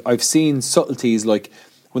 I've seen subtleties like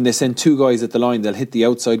when they send two guys at the line, they'll hit the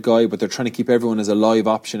outside guy, but they're trying to keep everyone as a live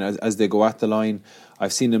option as they go at the line.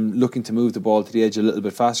 I've seen them looking to move the ball to the edge a little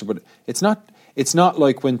bit faster, but it's not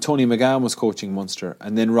like when Tony McGann was coaching Munster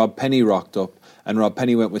and then Rob Penny rocked up and Rob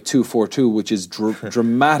Penny went with 2-4-2, which is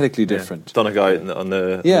dramatically different. Done a guy on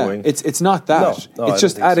the wing. It's not that. No, it's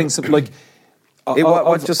just adding some like. Of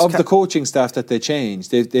the coaching staff that they changed,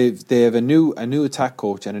 they have a new attack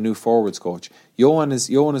coach and a new forwards coach. Johan is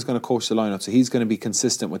going to coach the lineup, so he's going to be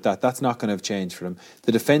consistent with that. That's not going to have changed for them.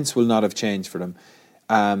 The defence will not have changed for them.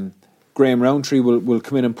 Graham Rowntree will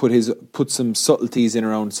come in and put some subtleties in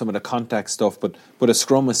around some of the contact stuff, but a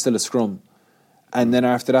scrum is still a scrum. And then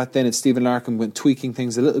after that, then it's Stephen Larkham went tweaking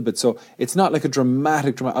things a little bit. So it's not like a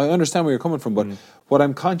dramatic. I understand where you're coming from, but what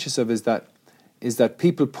I'm conscious of is that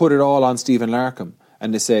people put it all on Stephen Larkham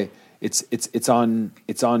and they say it's on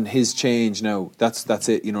his change now. That's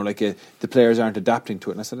it. The players aren't adapting to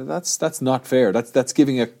it. And I said that's not fair. That's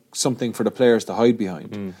giving something for the players to hide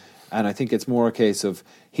behind. And I think it's more a case of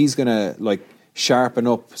he's going to sharpen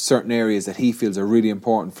up certain areas that he feels are really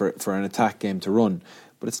important for an attack game to run.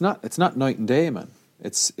 But it's not night and day, man.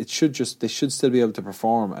 They should still be able to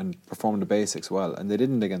perform the basics well, and they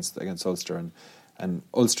didn't against Ulster, and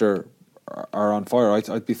Ulster are on fire.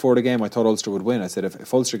 Before the game, I thought Ulster would win. I said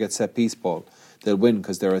if Ulster gets set piece ball, they'll win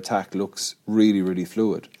because their attack looks really, really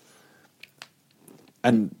fluid.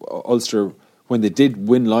 And Ulster, when they did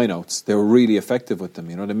win lineouts, they were really effective with them.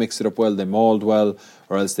 They mixed it up well, they mauled well,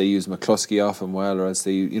 or else they used McCluskey off them well, or else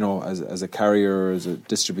they, as a carrier or as a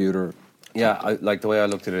distributor. Yeah, the way I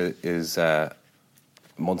looked at it is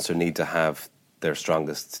Munster need to have their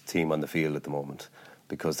strongest team on the field at the moment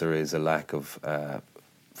because there is a lack of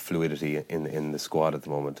fluidity in the squad at the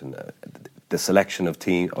moment, and the selection of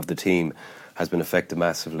the team has been affected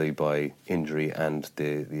massively by injury and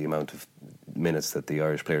the amount of minutes that the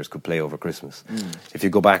Irish players could play over Christmas. If you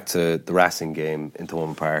go back to the Racing game in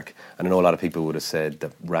Thomond Park, and I know a lot of people would have said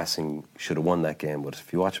that Racing should have won that game, but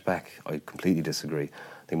if you watch it back, I completely disagree.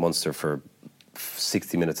 I think Munster for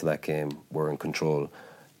 60 minutes of that game were in control.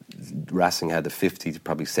 Racing had the 50 to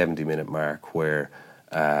probably 70 minute mark where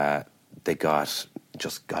they got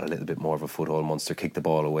a little bit more of a foothold. Munster kicked the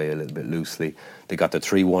ball away a little bit loosely. They got the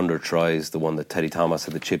 3 wonder tries, the one that Teddy Thomas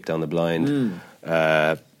had the chip down the blind.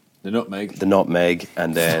 The nutmeg.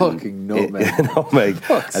 And then fucking nutmeg.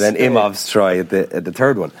 And then Imov's try at the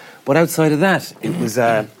third one. But outside of that, it was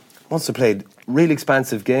Munster played really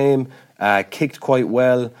expansive game, kicked quite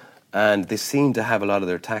well, and they seemed to have a lot of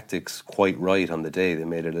their tactics quite right on the day. They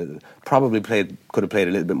made a little, could have played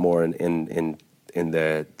a little bit more in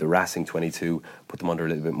the Racing 22, put them under a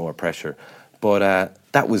little bit more pressure. But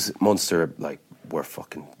that was Munster. We're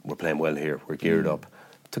playing well here. We're geared up.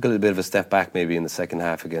 Took a little bit of a step back maybe in the second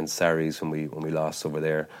half against Sarries when we lost over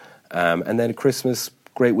there, and then Christmas,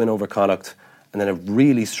 great win over Connacht, and then a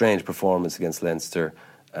really strange performance against Leinster,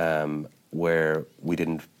 where we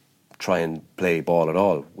didn't try and play ball at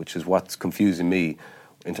all, which is what's confusing me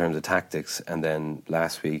in terms of tactics. And then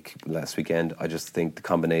last weekend, I just think the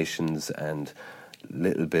combinations and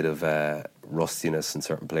little bit of rustiness in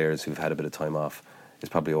certain players who've had a bit of time off is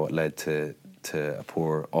probably what led to a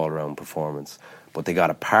poor all-round performance. But they got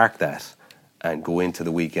to park that and go into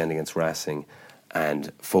the weekend against Racing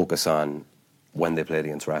and focus on when they played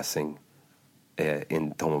against Racing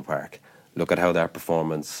in Thomond Park. Look at how that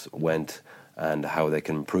performance went and how they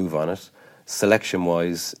can improve on it.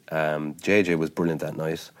 Selection-wise, JJ was brilliant that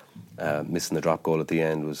night. Missing the drop goal at the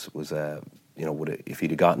end was if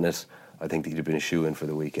he'd have gotten it, I think he'd have been a shoe-in for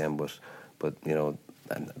the weekend. But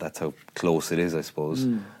and that's how close it is, I suppose.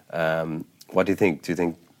 What do you think? Do you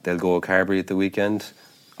think they'll go Carberry at the weekend?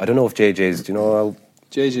 I don't know if JJ's. Do you know how?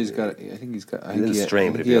 JJ's got. I think he's got. I think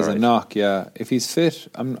strain, but he has a knock. Yeah, if he's fit,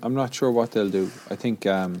 I'm not sure what they'll do. I think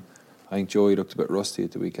Joey looked a bit rusty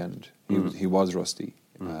at the weekend. He was rusty.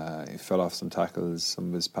 He fell off some tackles. Some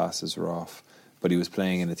of his passes were off, but he was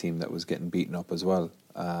playing in a team that was getting beaten up as well.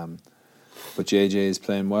 But JJ is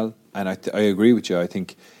playing well, and I agree with you. I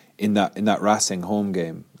think in that Racing home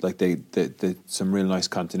game, they some real nice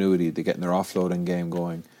continuity. They're getting their offloading game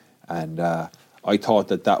going, and I thought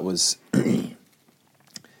that was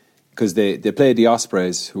because they played the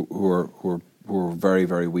Ospreys who were very,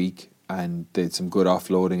 very weak, and they had some good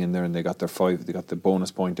offloading in there, and they got the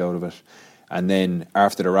bonus point out of it. And then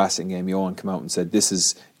after the Racing game, Johan came out and said,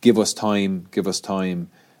 give us time,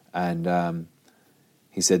 and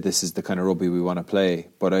he said this is the kind of rugby we want to play.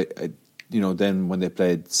 But I then when they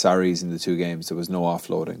played Sarries in the 2 games, there was no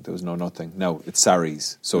offloading, there was no nothing. Now it's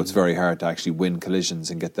Sarries, so it's very hard to actually win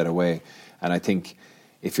collisions and get that away. And I think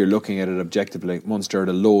if you're looking at it objectively, Munster are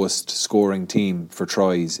the lowest scoring team for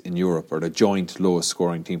tries in Europe, or the joint lowest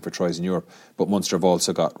scoring team for tries in Europe. But Munster have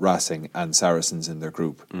also got Racing and Saracens in their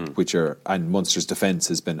group, and Munster's defence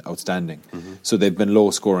has been outstanding. So they've been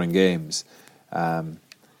low scoring games.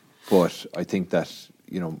 But I think that,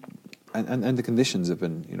 and the conditions have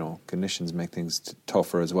been, conditions make things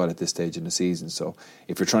tougher as well at this stage in the season. So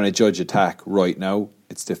if you're trying to judge attack right now,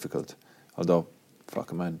 it's difficult. Although,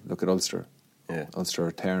 fucking man, look at Ulster. Yeah. Ulster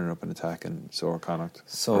are tearing up in attack, and so are Connacht,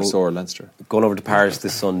 or so are Leinster. Going over to Paris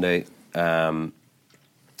this Sunday. Are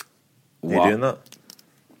you doing that?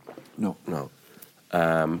 No.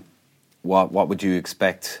 What would you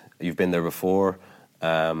expect? You've been there before,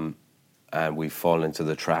 and we've fallen into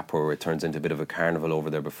the trap where it turns into a bit of a carnival over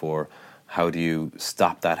there before. How do you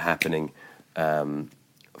stop that happening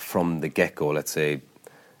from the get-go? Let's say,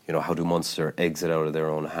 how do Munster exit out of their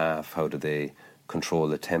own half? How do they control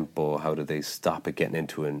the tempo? How do they stop it getting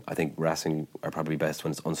into it? I think Racing are probably best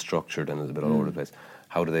when it's unstructured and a little bit all over the place.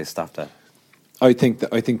 How do they stop that? I think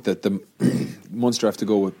that the Munster have to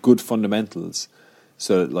go with good fundamentals.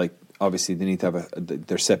 So, obviously they need to have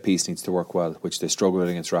their set piece needs to work well, which they struggle with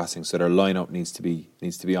against Racing. So their line-out needs to be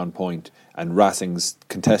on point. And Racing's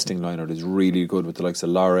contesting line-out is really good with the likes of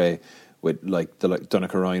Larre, with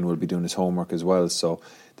Donncha Ryan will be doing his homework as well. So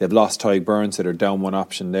they've lost Tyg Burns, so they're down one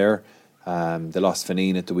option there. They lost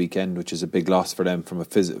Fineen at the weekend, which is a big loss for them from a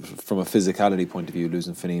physicality point of view.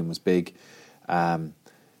 Losing Fineen was big.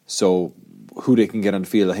 So who they can get on the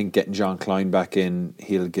field, I think getting John Klein back in,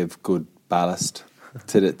 he'll give good ballast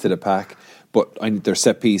to the pack. But their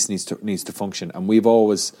set piece needs to function, and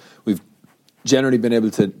we've generally been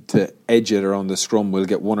able to edge it around the scrum. We'll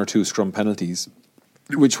get 1 or 2 scrum penalties,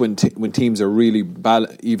 which when teams are really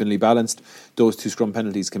evenly balanced, those 2 scrum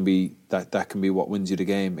penalties can be that can be what wins you the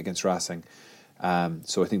game against Racing.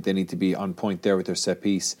 So I think they need to be on point there with their set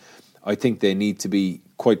piece. I think they need to be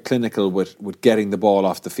quite clinical with getting the ball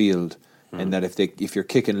off the field, and that if you're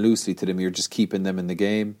kicking loosely to them, you're just keeping them in the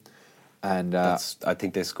game. And I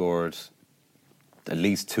think they scored at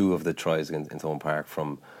least 2 of the tries in Thome Park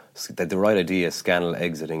from the right idea. Scannell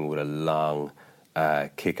exiting with a long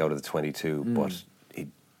kick out of the 22, but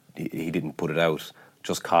he didn't put it out.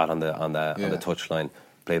 Just caught on the touchline.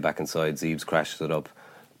 Play back inside. Zeebs crashes it up.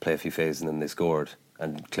 Play a few phases, and then they scored.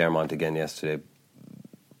 And Claremont again yesterday.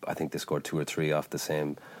 I think they scored 2 or 3 off the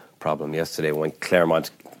same problem yesterday. When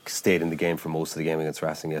Claremont stayed in the game for most of the game against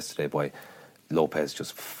Racing yesterday, boy, Lopez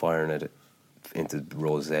just firing it into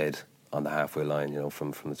row Z on the halfway line,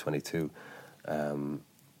 from the 22. And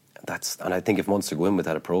I think if Munster go in with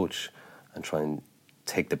that approach and try and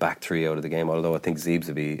take the back 3 out of the game, although I think Zeebs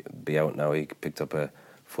will be out now. He picked up a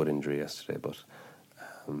foot injury yesterday, but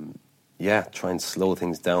try and slow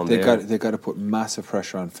things down. They got to put massive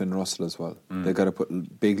pressure on Finn Russell as well. They got to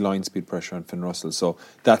put big line speed pressure on Finn Russell. So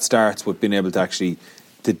that starts with being able to actually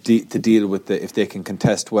to deal with if they can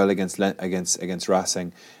contest well against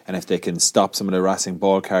Racing, and if they can stop some of the Racing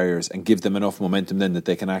ball carriers and give them enough momentum then that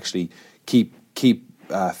they can actually keep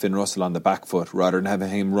Finn Russell on the back foot rather than having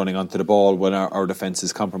him running onto the ball when our defence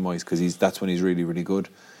is compromised, because that's when he's really, really good.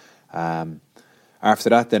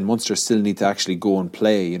 After that, then Munster still need to actually go and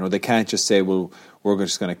play. They can't just say, well, we're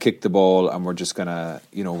just going to kick the ball and we're just going to,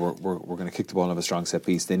 we're going to kick the ball and have a strong set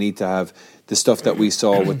piece. They need to have the stuff that we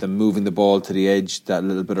saw with them moving the ball to the edge that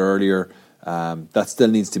little bit earlier. That still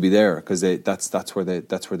needs to be there, because that's where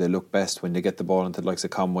they look best, when they get the ball into the likes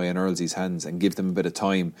of Conway and Earlsey's hands and give them a bit of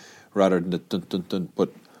time rather than the dun dun dun.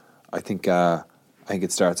 But I think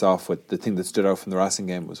it starts off with the thing that stood out from the Racing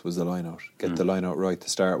game was the line out. Get the line out right to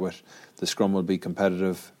start with. The scrum will be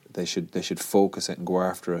competitive. They should focus it and go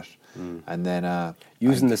after it, and then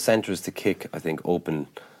using the centres to kick. I think open,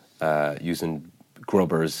 using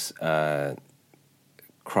Grubber's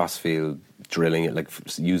crossfield, drilling it, like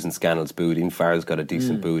using Scannell's boot. Even Farrell's got a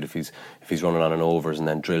decent boot if he's running on an overs and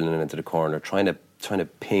then drilling it into the corner, trying to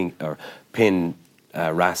pin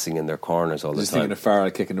Racing in their corners all the time. Just thinking of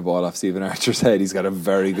Farrell kicking the ball off Stephen Archer's head. He's got a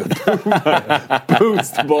very good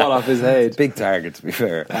boost the ball off his head. Big target, to be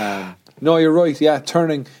fair. No, you're right. Yeah,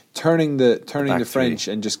 turning the French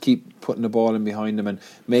and just keep putting the ball in behind them and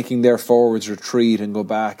making their forwards retreat and go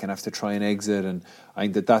back and have to try and exit. And I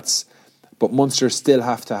think that's But Munster still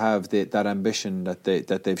have to have that ambition that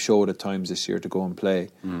they've showed at times this year to go and play.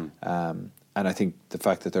 And I think the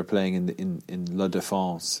fact that they're playing in La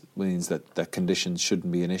Défense means that conditions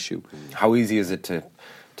shouldn't be an issue. How easy is it to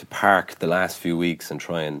park the last few weeks and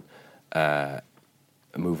try and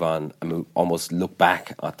move on and almost look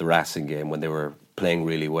back at the Racing game when they were playing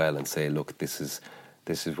really well and say, look, this is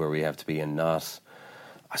where we have to be, and not,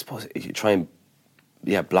 I suppose, you try and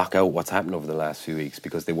block out what's happened over the last few weeks,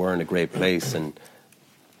 because they were in a great place, and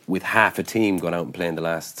with half a team going out and playing the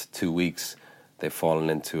last 2 weeks, they've fallen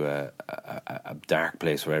into a dark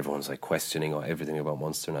place where everyone's like questioning everything about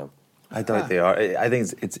Munster now. I doubt they are. I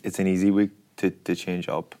think it's an easy week to change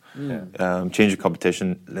up. Change of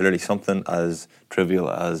competition, literally something as trivial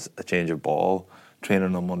as a change of ball.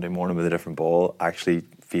 Training on Monday morning with a different ball actually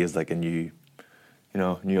feels like a new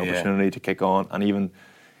opportunity to kick on. And even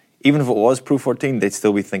if it was Pro 14, they'd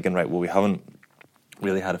still be thinking, right, well, we haven't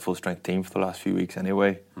really had a full strength team for the last few weeks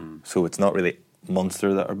anyway. So it's not really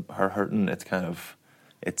Munster that are hurting. It's kind of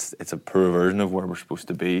it's a poor version of where we're supposed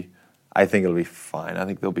to be. I think it'll be fine. I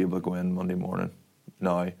think they'll be able to go in Monday morning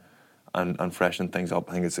now and freshen things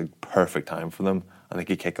up. I think it's a perfect time for them. I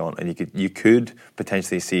think you kick on, and you could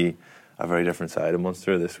potentially see a very different side of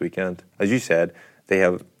Munster this weekend. As you said,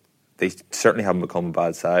 they certainly haven't become a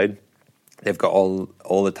bad side. They've got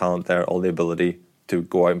all the talent there, all the ability to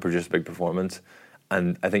go out and produce a big performance.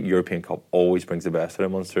 And I think European Cup always brings the best out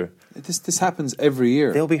of Munster. This happens every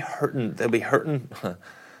year. They'll be hurting.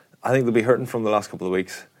 I think they'll be hurting from the last couple of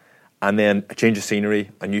weeks. And then a change of scenery,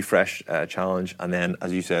 a new fresh challenge. And then,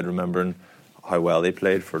 as you said, remembering how well they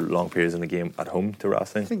played for long periods in the game at home to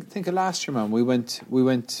Racing. Think of last year, man.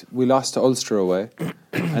 We lost to Ulster away,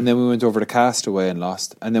 and then we went over to Castaway and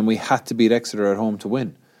lost, and then we had to beat Exeter at home to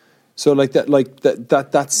win. So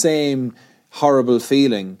that same horrible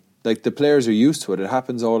feeling, like the players are used to it. It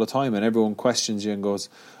happens all the time, and everyone questions you and goes,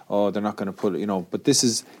 "Oh, they're not going to put it," But this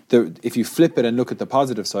is if you flip it and look at the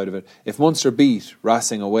positive side of it. If Munster beat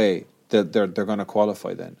Racing away, they're going to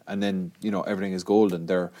qualify then, and then everything is golden.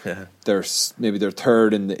 They're maybe they're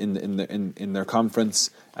third in their conference,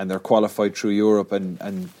 and they're qualified through Europe,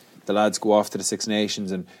 and the lads go off to the Six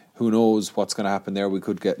Nations, and who knows what's going to happen there. You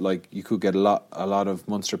could get a lot of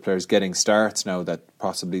Munster players getting starts now that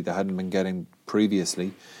possibly they hadn't been getting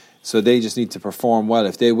previously. So they just need to perform well.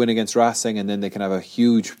 If they win against Racing, and then they can have a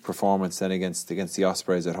huge performance then against the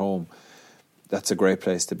Ospreys at home, that's a great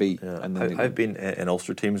place to be. Yeah. And then I've been in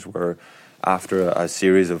Ulster teams where after a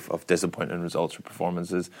series of disappointing results or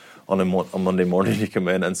performances, on Monday morning you come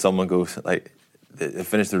in and someone goes, like, they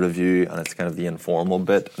finish the review and it's kind of the informal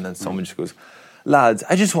bit, and then someone just goes, "Lads,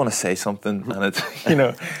 I just want to say something," and it's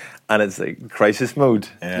and it's like crisis mode.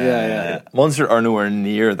 Yeah. Munster are nowhere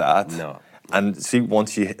near that. No. And see,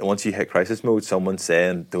 once you hit crisis mode, someone's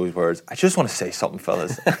saying those words, "I just want to say something,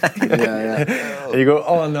 fellas." And you go,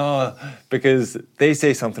 "Oh no," because they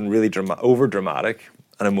say something really over dramatic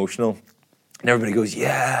and emotional, and everybody goes,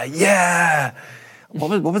 "Yeah."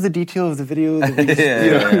 What was the detail of the video?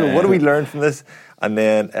 What do we learn from this? And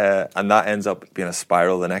then and that ends up being a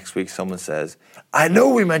spiral. The next week, someone says, "I know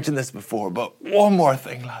we mentioned this before, but one more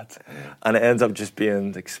thing, lads," and it ends up just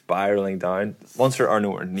being like spiraling down. Munster are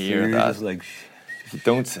nowhere near that. Just like,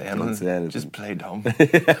 don't say anything. Just play dumb.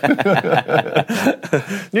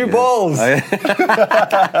 New balls.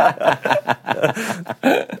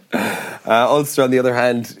 Ulster, on the other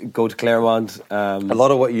hand, go to Claremont. A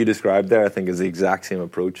lot of what you described there, I think, is the exact same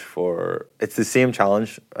approach it's the same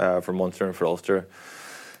challenge for Munster and for Ulster.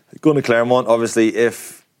 Going to Claremont, obviously,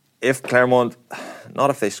 if Claremont, not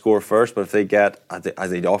if they score first, but if they get,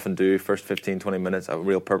 as they often do, first 15, 20 minutes, a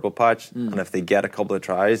real purple patch, and if they get a couple of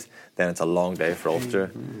tries, then it's a long day for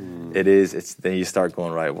Ulster. It is. Then you start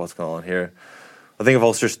going, right, what's going on here? I think if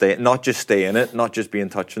Ulster not just stay in it, not just be in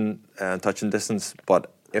touching distance,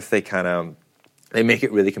 but if they they make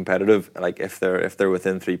it really competitive, like if they're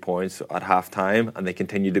within 3 points at half time and they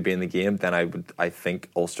continue to be in the game, then I think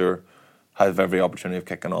Ulster have every opportunity of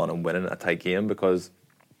kicking on and winning a tight game, because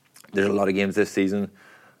there's a lot of games this season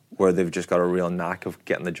where they've just got a real knack of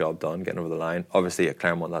getting the job done, getting over the line. Obviously at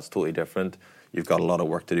Claremont that's totally different. You've got a lot of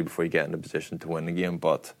work to do before you get in a position to win the game,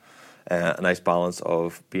 but a nice balance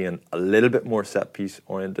of being a little bit more set piece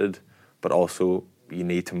oriented, but also you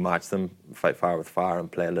need to match them, fight fire with fire, and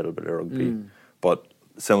play a little bit of rugby. But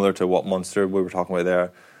similar to what Munster we were talking about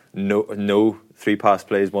there, no 3-pass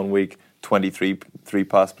plays one week, 23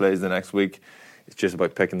 3-pass plays the next week. It's just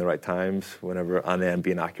about picking the right times whenever, and then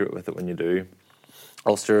being accurate with it when you do.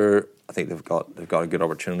 Ulster, I think they've got a good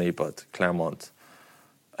opportunity, but Claremont,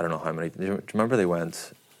 I don't know how many. Do you remember they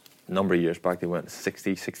went a number of years back? They went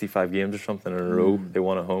 60, 65 games or something in a row. They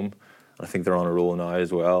won at home. I think they're on a roll now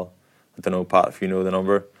as well. I don't know, Pat, if you know the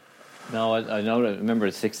number. No, I know. I remember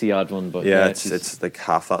a 60-odd one, but Yeah, it's like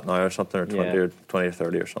half that now or something, or 20 Yeah. or 20 or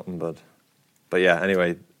 30 or something. But yeah,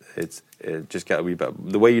 anyway, it just get a wee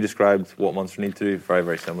bit. The way you described what Munster need to do, very,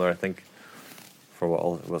 very similar, I think, for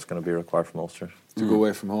what's going to be required from Ulster. To go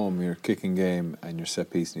away from home, your kicking game and your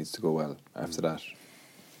set piece needs to go well after that.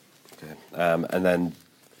 Okay. And then,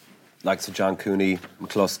 likes of John Cooney,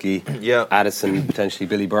 McCluskey, Yeah. Addison, potentially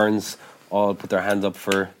Billy Burns, all put their hand up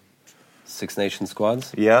for Six Nations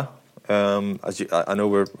squads. Yeah, I know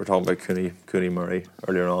we're talking about Cooney Murray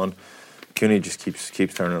earlier on. Cooney just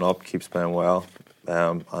keeps turning up, keeps playing well,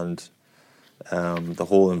 and the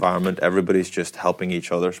whole environment, everybody's just helping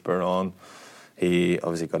each other spur on. He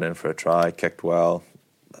obviously got in for a try, kicked well,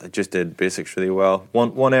 just did basics really well.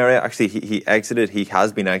 One area, actually, he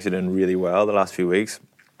has been exiting really well the last few weeks.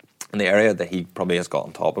 And the area that he probably has got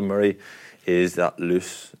on top of Murray is that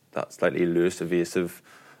slightly elusive,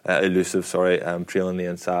 trailing the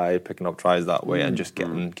inside, picking up tries that way, and just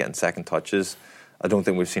getting second touches. I don't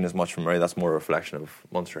think we've seen as much from Murray. That's more a reflection of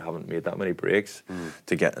Munster haven't made that many breaks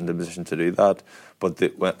to get in the position to do that. But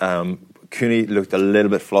Cooney looked a little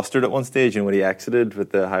bit flustered at one stage, when he exited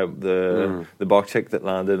with the box kick that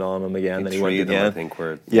landed on him again. Then he went again. I think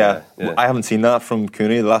were yeah. I haven't seen that from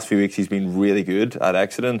Cooney. The last few weeks he's been really good at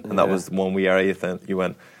exiting, and that was the one wee area you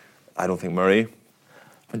went, I don't think Murray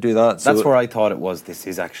would do that. That's where I thought it was. This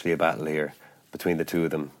is actually a battle here between the two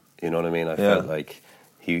of them. You know what I mean? I felt like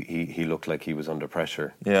he looked like he was under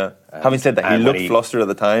pressure. Yeah. Having said that, he looked flustered at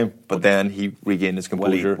the time, but then he regained his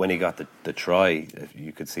composure. When he got the try,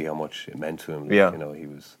 you could see how much it meant to him. Like, Yeah. You know, he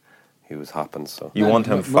was hopping. So You want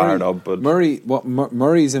him fired up, but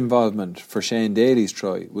Murray's involvement for Shane Daly's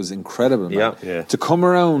try was incredible, man. Yeah. To come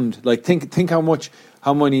around, like think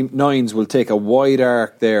how many nines will take a wide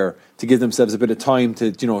arc there to give themselves a bit of time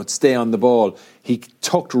to stay on the ball. He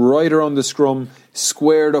tucked right around the scrum,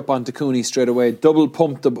 squared up onto Cooney straight away, double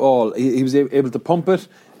pumped the ball. He was able to pump it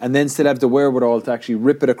and then still have the wherewithal to actually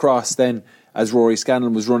rip it across then as Rory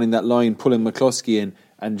Scanlon was running that line, pulling McCluskey in,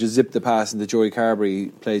 and just zipped the pass into Joey Carberry,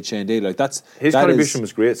 played Shane Daly. Like his contribution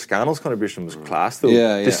was great. Scannell's contribution was class, though.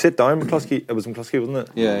 Yeah. To sit down, McCluskey. It was McCluskey, wasn't it?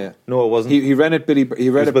 Yeah. No, it wasn't. He ran it. Billy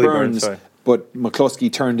Burns, Burns, sorry. but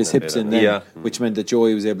McCluskey turned his hips in then, Yeah. which meant that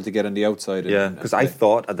Joey was able to get on the outside. Yeah, because I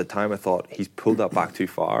thought at the time he's pulled that back too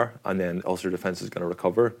far, and then Ulster defence is going to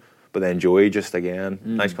recover. But then Joey just again,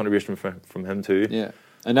 nice contribution from him too. Yeah,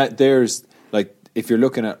 and there's like, if you're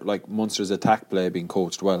looking at like Munster's attack play being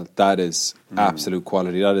coached well, that is absolute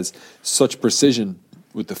quality. That is such precision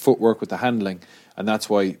with the footwork, with the handling, and that's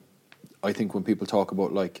why I think when people talk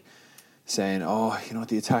about like saying,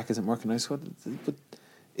 the attack isn't working, but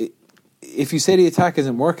if you say the attack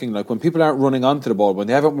isn't working, like when people aren't running onto the ball, when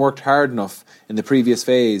they haven't worked hard enough in the previous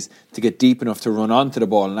phase to get deep enough to run onto the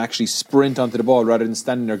ball and actually sprint onto the ball rather than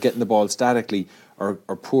standing there getting the ball statically or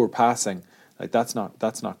poor passing, like that's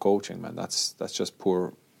not coaching, man. That's just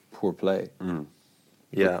poor play.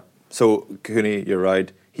 Yeah. So Cooney, you're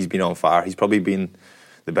right. He's been on fire. He's probably been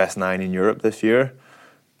the best 9 in Europe this year,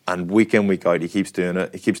 and week in, week out, he keeps doing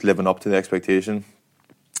it. He keeps living up to the expectation.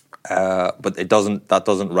 But that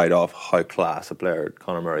doesn't write off how class a player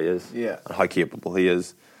Conor Murray is, and how capable he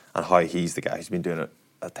is, and how he's the guy who's been doing it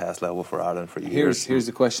at test level for Ireland for years. Here's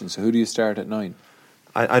the question: so who do you start at 9?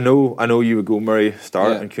 I know you would go Murray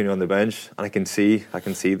start and Cooney on the bench, and I can see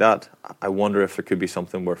that. I wonder if there could be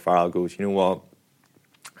something where Farrell goes, you know what,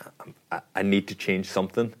 I need to change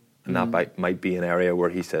something, and that might be an area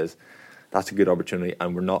where he says that's a good opportunity,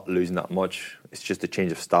 and we're not losing that much. It's just a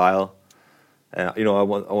change of style. I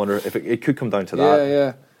wonder if it could come down to that.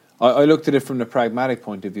 Yeah. I looked at it from the pragmatic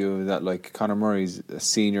point of view that like Conor Murray's a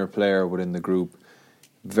senior player within the group,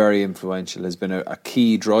 very influential, has been a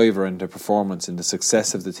key driver in the performance and the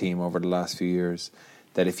success of the team over the last few years.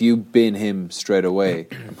 That if you bin him straight away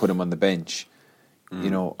and put him on the bench,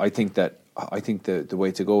 I think the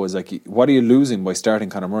way to go is like, what are you losing by starting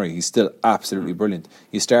Conor Murray? He's still absolutely brilliant.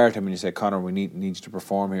 You start him and you say, Conor, we need you to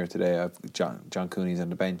perform here today. John Cooney's on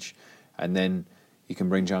the bench. And then you can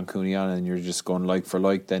bring John Cooney on and you're just going like for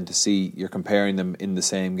like then to see, you're comparing them in the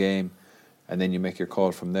same game, and then you make your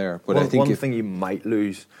call from there. But I think one thing you might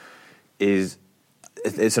lose is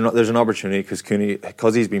there's an opportunity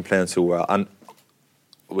because he's been playing so well, and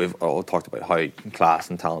we've all talked about how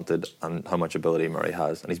class and talented and how much ability Murray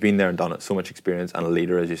has, and he's been there and done it, so much experience and a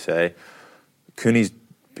leader, as you say. Cooney's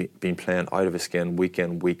been playing out of his skin week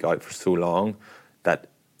in, week out for so long that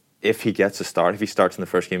if he gets a start, if he starts in the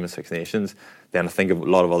first game of Six Nations, then I think of a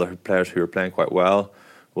lot of other players who are playing quite well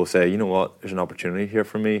will say, you know what, there's an opportunity here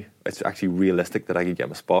for me. It's actually realistic that I could get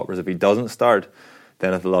him a spot. Whereas if he doesn't start,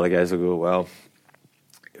 then if a lot of guys will go, well,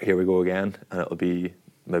 here we go again, and it'll be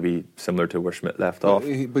maybe similar to where Schmidt left off.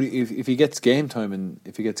 But if he gets game time in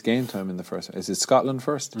the first, is it Scotland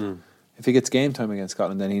first? If he gets game time against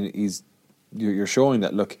Scotland, then you're showing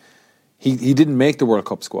that, look, he didn't make the World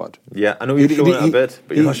Cup squad. Yeah, I know you're showing it a bit,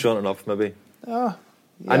 but you're not showing enough, maybe. Yeah.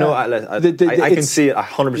 I know. I can see it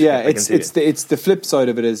 100%. Yeah, it's the flip side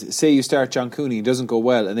of it is, say you start John Cooney, it doesn't go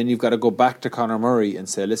well, and then you've got to go back to Conor Murray and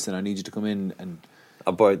say, listen, I need you to come in and.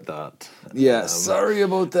 About that. Yeah, sorry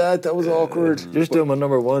about that. That was awkward. Just doing my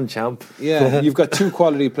number one, champ. Yeah, you've got two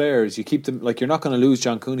quality players. You keep them, like, you're not going to lose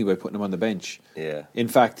John Cooney by putting him on the bench. Yeah. In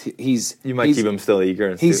fact, you might keep him still eager.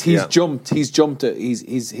 And he's jumped.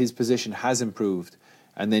 His position has improved.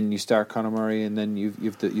 And then you start Conor Murray, and then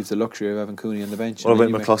you've the luxury of having Cooney on the bench. What about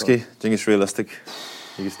McCluskey? Do you think it's realistic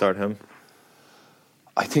you can start him?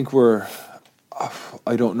 I think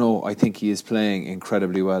I don't know. I think he is playing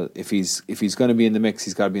incredibly well. If he's going to be in the mix,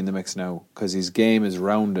 he's got to be in the mix now, because his game is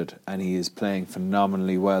rounded and he is playing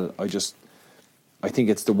phenomenally well. I think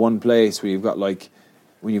it's the one place where you've got, like,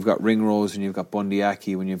 when you've got Ringrose, when you've got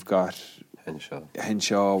Bundee, when you've got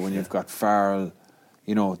Henshaw, when you've got Farrell,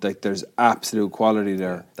 you know, like, there's absolute quality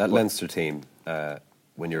there. That Leinster team,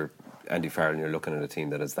 when you're Andy Farrell and you're looking at a team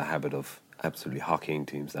that has the habit of absolutely hockeying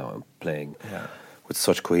teams now and playing. Yeah. With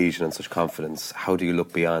such cohesion and such confidence, how do you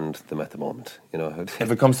look beyond them at the moment? You know, if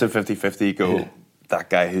it comes to 50-50, go that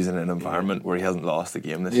guy who's in an environment where he hasn't lost a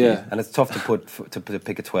game this year. And it's tough to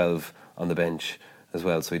pick a 12 on the bench as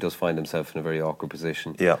well. So he does find himself in a very awkward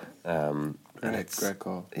position. Yeah, and it's great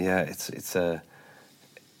call. Yeah, it's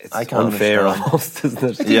unfair almost,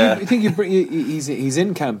 isn't it? I think he's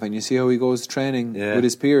in camp, and you see how he goes training with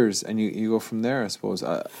his peers, and you go from there. I suppose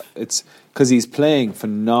it's because he's playing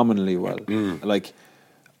phenomenally well. Like,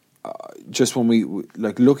 just when we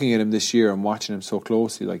like looking at him this year and watching him so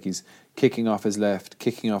closely, like, he's kicking off his left,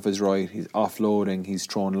 kicking off his right, he's offloading, he's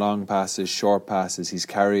throwing long passes, short passes, he's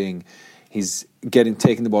carrying, he's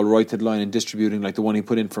taking the ball right to the line and distributing, like the one he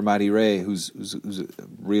put in for Matty Ray, who's a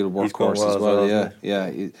real workhorse as well.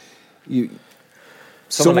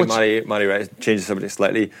 Someone like Matty Ray changes somebody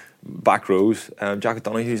slightly. Back rows, Jack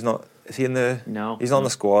O'Donoghue's not. Is he in the? No, he's not in the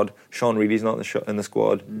squad. Sean Reedy's not in the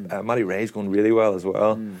squad. Matty Ray's going really well as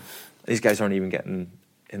well. These guys aren't even getting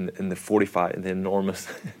in the 45 in the enormous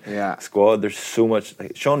squad. There's so much.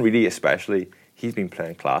 Like Sean Reedy especially, he's been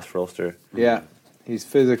playing class for Ulster. Yeah, he's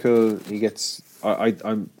physical. He gets.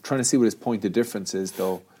 I'm trying to see what his point of difference is,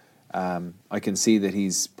 though. I can see that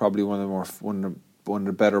he's probably one of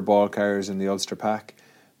the better ball carriers in the Ulster pack,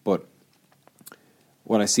 but.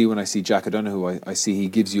 When I see Jack O'Donoghue, I see he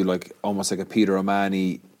gives you like almost like a Peter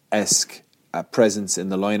O'Mahony-esque presence in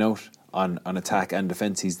the line-out on attack and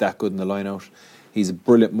defence. He's that good in the line-out. He's a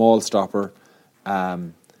brilliant maul stopper,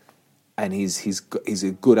 and he's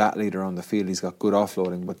a good athlete around the field. He's got good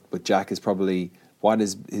offloading, but Jack is probably, what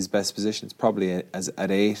is his best position? It's probably at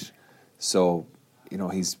 8. So, you know,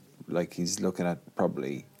 he's looking at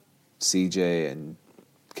probably CJ and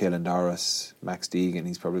Caelan Doris, Max Deegan.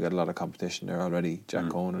 He's probably got a lot of competition there already. Jack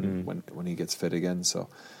Conan when he gets fit again. So,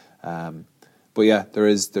 but yeah,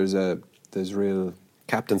 there's real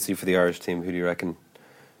captaincy for the Irish team. Who do you reckon?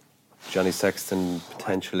 Johnny Sexton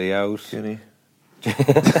potentially out. Uni. If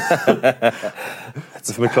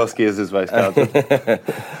McCluskey is his vice captain.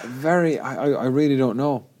 I really don't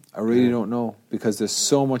know. I really don't know, because there's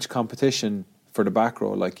so much competition for the back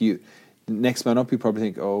row. Like, next man up, you probably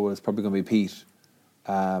think, oh, well, it's probably going to be Pete.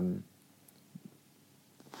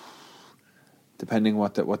 Depending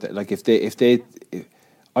what like if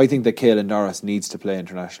I think that Caelan Doris needs to play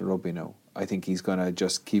international rugby now. I think he's going to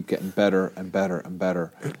just keep getting better and better and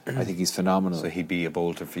better. I think he's phenomenal. So he'd be a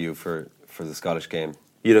bolter for you for the Scottish game.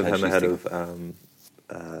 You'd have him ahead of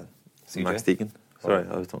Max Deegan. Sorry,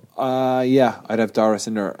 I was talking. I'd have Doris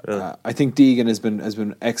in there. Really? I think Deegan has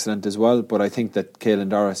been excellent as well, but I think that Caelan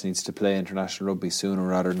Doris needs to play international rugby sooner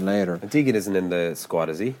rather than later. And Deegan isn't in the squad,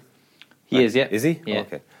 is he? He is, yeah. Is he? Yeah.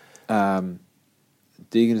 Okay.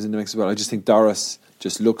 Deegan is in the mix as well. I just think Doris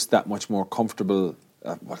just looks that much more comfortable.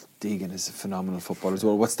 Deegan is a phenomenal footballer as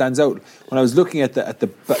well. What stands out when I was looking at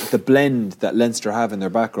the blend that Leinster have in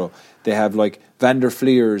their back row, they have like Van der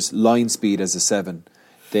Vlier's line speed as a 7.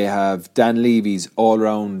 They have Dan Levy's all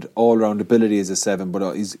round ability as a 7,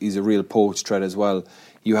 but he's a real poach threat as well.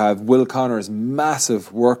 You have Will Connor's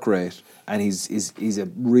massive work rate, and he's a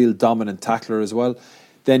real dominant tackler as well.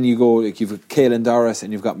 Then you go, like, you've got Caelan Doris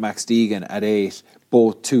and you've got Max Deegan at 8,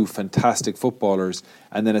 both two fantastic footballers.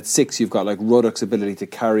 And then at 6 you've got like Ruddock's ability to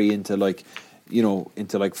carry into 4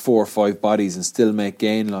 or 5 bodies and still make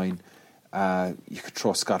gain line. You could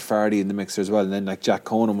throw Scott Fardy in the mixer as well, and then like Jack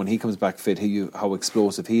Conan when he comes back fit, how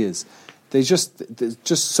explosive he is. There's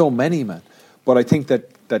just so many, man. But I think that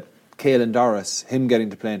Caelan Doris, him getting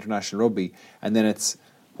to play international rugby, and then it's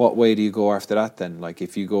what way do you go after that? Then like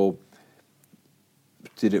if you go,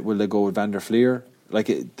 will they go with Van der Fleer? Like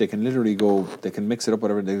they can literally go, they can mix it up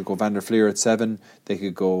whatever. They could go Van der Fleer at 7. They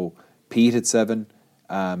could go Pete at 7.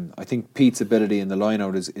 I think Pete's ability in the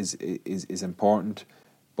line-out is important,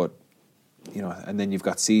 but you know, and then you've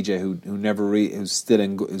got CJ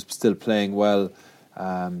who's still playing well,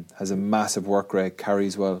 has a massive work rate,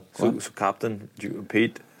 carries well. So captain, do you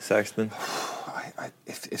Pete, Sexton?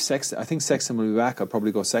 If Sexton, I think Sexton will be back. I'll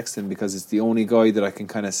probably go Sexton because it's the only guy that I can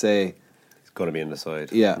kind of say he's going to be in the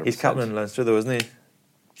side. Yeah, he's captain in Leinster though, isn't he?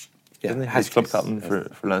 Yeah, isn't he? He's club captain for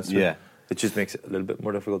Leinster. Yeah, it just makes it a little bit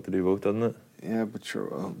more difficult to do both, doesn't it? Yeah, but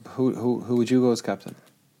sure. Who would you go as captain?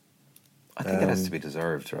 I think it has to be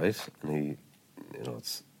deserved, right? And he, you know,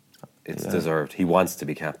 it's deserved. He wants to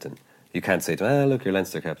be captain. You can't say to him, look, you're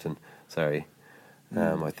Leinster captain. Sorry.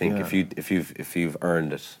 I think if you've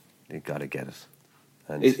earned it, you've got to get it.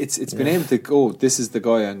 And it's been able to go. This is the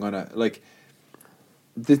guy I'm gonna like.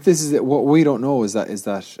 This is what we don't know is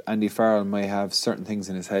that Andy Farrell may have certain things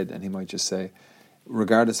in his head, and he might just say,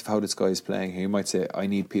 regardless of how this guy is playing, he might say, I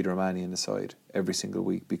need Peter O'Mahony in the side every single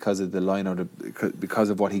week because of the line out, because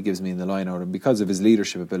of what he gives me in the line out, and because of his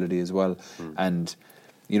leadership ability as well. And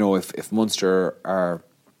you know, if Munster aren't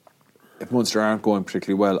going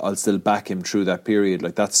particularly well, I'll still back him through that period.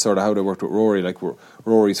 Like that's sort of how they worked with Rory. Like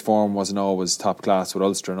Rory's form wasn't always top class with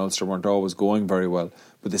Ulster, and Ulster weren't always going very well,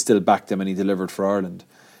 but they still backed him and he delivered for Ireland.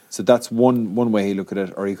 So that's one way he look at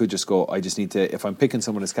it. Or he could just go, I just need to, if I'm picking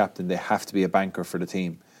someone as captain, they have to be a banker for the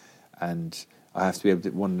team, and I have to be able to,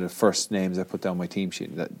 one of the first names I put down my team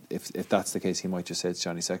sheet. That if that's the case, he might just say it's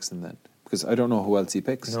Johnny Sexton then, because I don't know who else he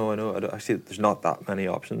picks. No, I know. Actually, there's not that many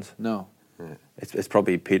options. No. It's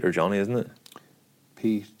probably Pete or Johnny, isn't it?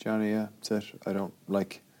 Pete, Johnny, yeah, that's it. I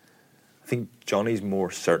think Johnny's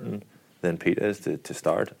more certain than Pete is to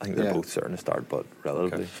start. I think they're both certain to start, but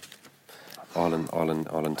relatively. Okay. All in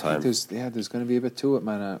time. There's going to be a bit to it,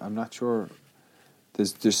 man. I'm not sure.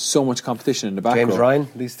 There's so much competition in the back James row. Ryan,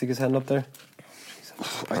 at least stick his hand up there.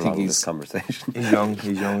 I think he's this conversation. He's young,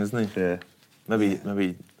 isn't he? Yeah.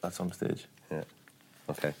 Maybe at some stage. Yeah.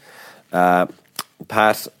 Okay.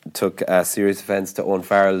 Pat took a serious offence to Owen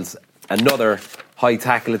Farrell's another high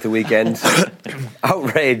tackle at the weekend.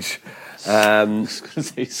 Outrage. I was going to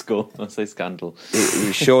say skull, I'll say scandal.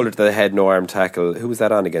 He shoulder to the head, no arm tackle. Who was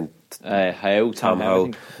that on again? Tom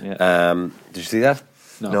Howe. Yeah. Did you see that?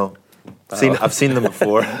 No. I've seen them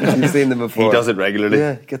before. You've seen them before. He does it regularly.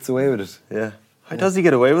 Yeah, gets away with it. Yeah. How does he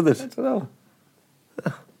get away with it? I don't know.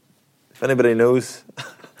 If anybody knows.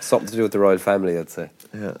 Something to do with the royal family, I'd say.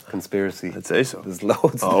 Yeah. Conspiracy. I'd say so. There's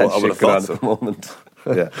loads I of would that shit have going on thought at the moment.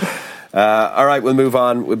 Yeah. All right, we'll move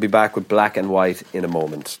on. We'll be back with Black and White in a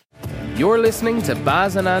moment. You're listening to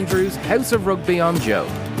Baz and Andrew's House of Rugby on Joe,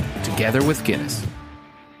 together with Guinness.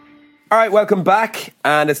 All right, welcome back,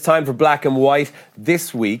 and it's time for Black and White.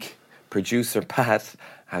 This week, producer Pat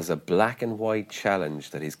has a black and white challenge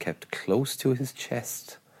that he's kept close to his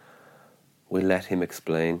chest. We'll let him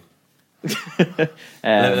explain.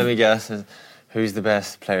 Let me guess. Who's the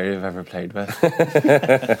best player you've ever played with?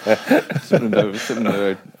 something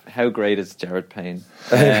about how great is Jared Payne?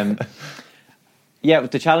 Yeah,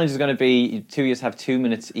 the challenge is going to be you just have 2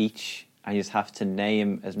 minutes each, and you just have to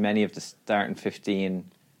name as many of the starting 15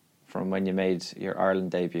 from when you made your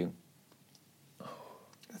Ireland debut.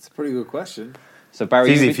 That's a pretty good question. So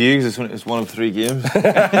Barry, it's easy for you because it's one of 3 games. 4.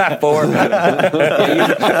 I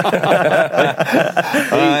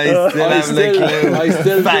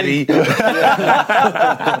still Fatty.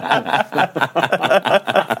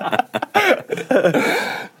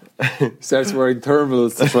 Starts wearing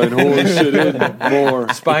thermals to try and hold shit in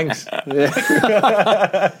more. Spanks.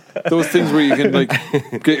 Yeah. Those things where you can like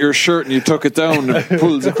get your shirt and you tuck it down and it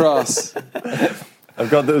pulls across. I've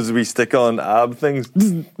got those wee stick-on ab things.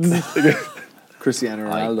 Cristiano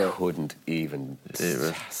Ronaldo. I couldn't even.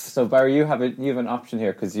 So Barry, you have an option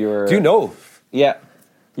here because you're. Do you know? Yeah,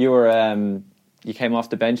 you were. You came off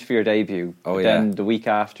the bench for your debut. Oh, but yeah. Then the week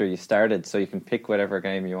after you started, so you can pick whatever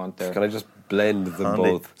game you want there. Can I just blend them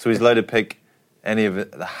both? So he's allowed to pick any of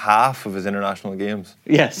the half of his international games.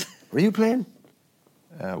 Yes. Were you playing?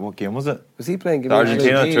 What game was it? Was he playing? The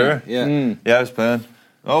Argentina tour. Yeah. Yeah, I was playing.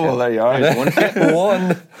 Oh, well, there you are.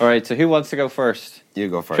 One. All right. So who wants to go first? You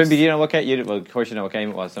go first. Trimby, do you know what game? Well, of course you know what game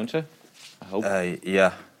it was, don't you? I hope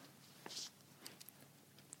Yeah.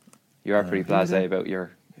 you are pretty blasé about your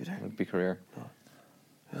rugby career.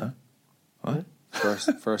 Huh? What?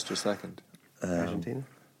 First or second. Argentina?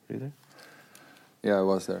 Were you there? Yeah, I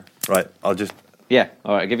was there. Right, I'll just... Yeah,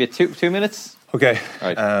 all right, I'll give you 2 minutes. Okay.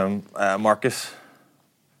 Right. Marcus.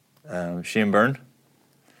 Shane Byrne.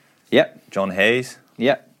 Yep, John Hayes.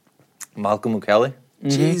 yep. Malcolm O'Kelly.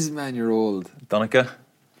 Jeez, man, you're old. Donica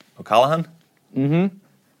O'Callaghan. Mm-hmm.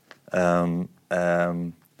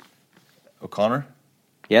 O'Connor.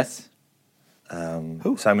 Yes.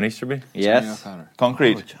 Simon Easterby. Johnny Yes. O'Connor.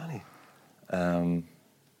 Concrete. Oh, Johnny.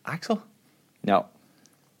 Axel. No.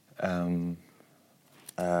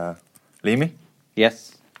 Leamy.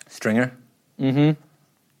 Yes. Stringer. Mm-hmm.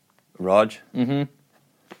 Rog. Mm-hmm.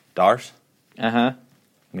 Dars. Uh-huh.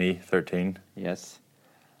 Me, 13. Yes.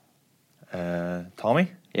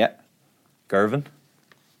 Tommy. Yeah. Gervin.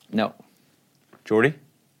 No. Geordie.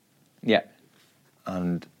 Yeah.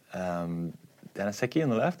 And Dennis Hickey on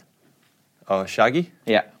the left. Oh, Shaggy.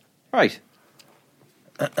 Yeah. Right.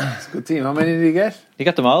 It's a good team. How many did he get? You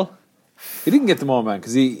got them all? He didn't get them all, man,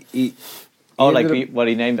 because he Oh, ended like up-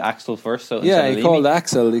 he named Axel first. So yeah, instead of he Leamy? called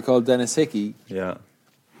Axel, he called Dennis Hickey, Yeah.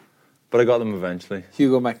 But I got them eventually.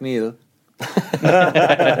 Hugo McNeil.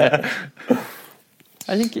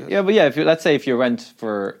 I think, yeah, but yeah. Let's say if you went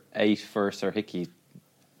for 8 first or Hickey,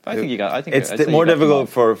 I think you got. I think It's I'd say more you got them all.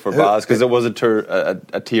 difficult for Baz because it was a tour,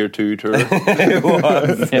 a tier 2 tour. It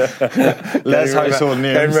was. Less household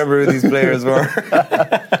names. I remember who these players were.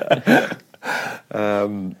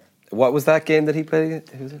 What was that game that he played?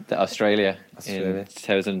 Who was it? The Australia in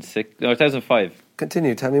 2006, no, 2005.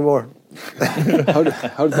 Continue. Tell me more. How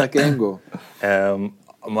did that game go?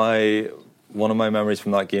 One of my memories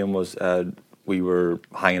from that game was we were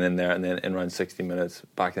hanging in there, and then in around 60 minutes,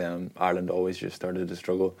 back then Ireland always just started to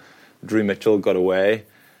struggle. Drew Mitchell got away,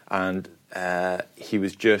 and he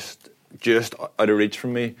was just out of reach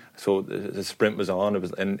from me. So the sprint was on. It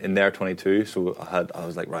was in their 22. So I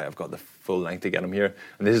was like, right, I've got the full length to get him here.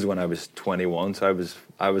 And this is when I was 21, so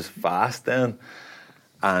I was fast then,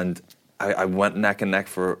 and I went neck and neck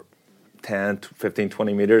for 10, 15,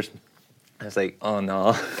 20 meters. I was like, oh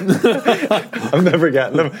no, I'm never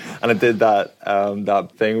getting him. And I did that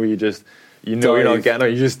thing where you know you're not getting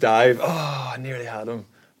him, you just dive. Oh, I nearly had him.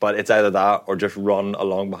 But it's either that or just run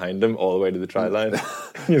along behind him all the way to the try line.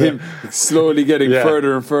 You know? Him slowly getting Yeah.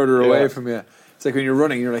 further and further away Yeah. from you. It's like when you're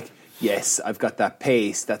running, you're like, yes, I've got that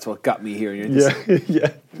pace. That's what got me here. And you're just,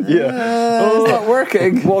 yeah. it's not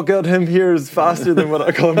working. Walk out him here is faster than what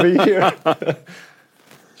I call me here.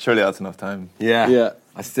 Surely that's enough time. Yeah. Yeah.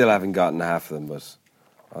 I still haven't gotten half of them, but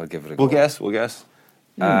I'll give it a go. We'll guess.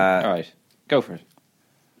 All right, go for it.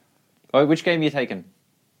 Oh, which game are you taking?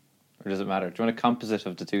 Or does it matter? Do you want a composite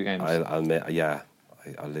of the two games? I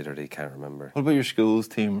literally can't remember. What about your school's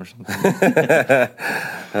team or something?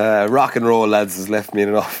 Rock and roll, lads, has left me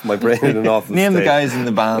in my brain in an awful Name the state. guys in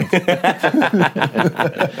the band.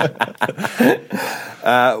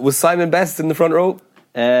 Was Simon Best in the front row?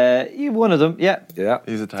 You one of them, yeah. Yeah.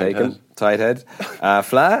 He's a tight Take head. him. Tight head.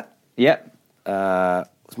 Fla? Yeah.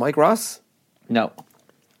 Was Mike Ross? No.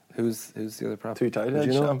 Who's the other prop? Two tight Did heads,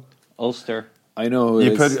 you know? Sam. Ulster. I know who it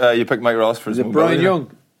You is. you picked Mike Ross for his Is it Brian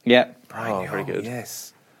Young? Yeah. Oh, very good.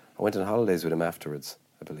 Yes. I went on holidays with him afterwards,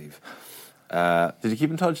 I believe. Did you keep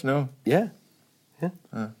in touch? No. Yeah. Came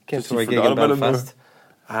just to you our gig forgot in about him, Belfast.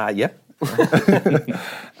 Yeah.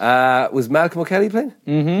 Was Malcolm O'Kelly playing?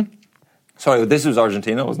 Mm-hmm. Sorry, this was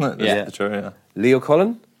Argentina, wasn't it? This Yeah. is the tour, yeah. Leo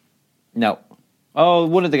Cullen? No. Oh,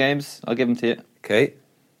 one of the games. I'll give them to you. Okay.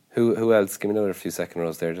 Who else? Give me another few second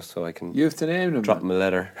rows there just so I can You have to name them. drop him a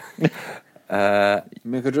letter.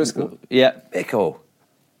 Mick O'Driscoll. Yeah. Miko.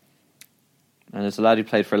 And there's a lad who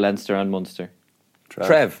played for Leinster and Munster.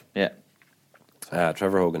 Trev. Yeah.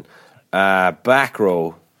 Trevor Hogan. Back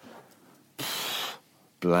row.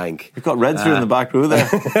 Blank. We've got Reds through in the back row there.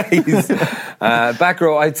 Back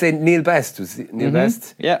row, I'd say Neil Best. Was it Neil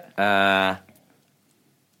Best? Yeah.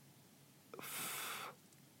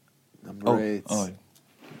 Number 8. Oh,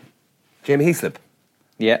 Jamie Heaslip.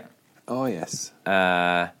 Yeah. Oh, yes.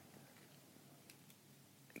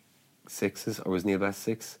 Sixes, or was Neil Best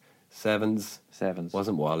 6? Sevens. Sevens.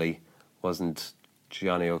 Wasn't Wally. Wasn't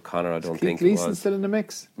Johnny O'Connor, I don't Keith think it Gleason was. still in the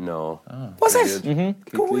mix? No. Was it?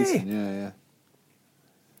 Mm-hmm. Go away. Gleason, yeah.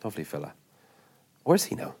 Lovely fella. Where's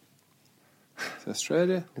he now? It's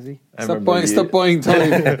Australia. Is he? Stop buying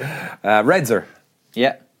time. Redzer.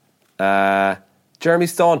 Yeah. Jeremy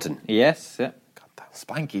Staunton. Yes. Yeah.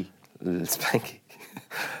 Spanky. Little Spanky.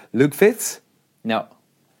 Luke Fitz. No.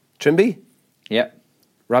 Trimby. Yeah.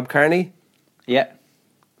 Rob Carney. Yeah.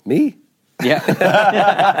 Me. Yeah.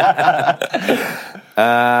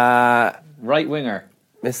 Right winger.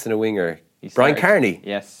 Missing a winger. He Brian started- Carney.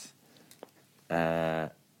 Yes.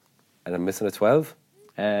 And I'm missing a 12.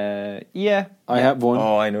 Yeah. I have one.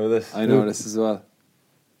 Oh, I know this. I know this as well.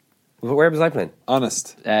 Where was I playing?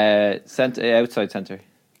 Honest. Outside centre.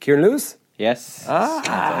 Kieran Lewis? Yes.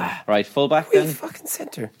 Where Right, fullback were you then. fucking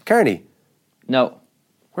centre? Carney? No.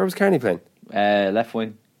 Where was Carney playing? Left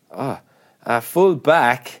wing. Full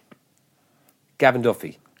back, Gavin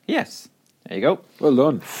Duffy. Yes. There you go. Well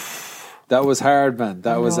done. That was hard, man.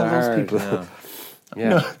 That was a those hard. people.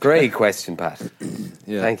 Yeah. Great question, Pat.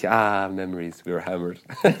 Yeah. Thank you. Memories. We were hammered.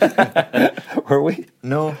 Were we?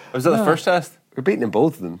 No. Was that the first test? We're beating in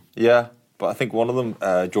both of them. Yeah. But I think one of them,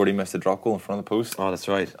 Jordy missed a drop goal in front of the post. Oh, that's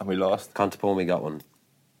right. And we lost. Contepomi got one.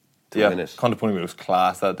 Yeah. Win it. Contepomi was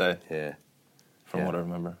class that day, Yeah. from what I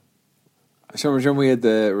remember. I remember we had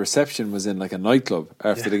the reception was in like a nightclub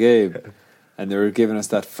after the game, and they were giving us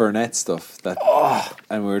that Fernet stuff.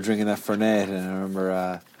 And we were drinking that Fernet, and I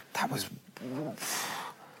remember That was...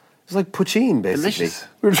 It was like poutine, basically. Delicious.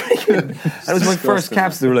 We were drinking. And it was my first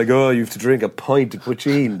caps. They were like, "Oh, you have to drink a pint of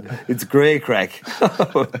poutine. It's grey crack."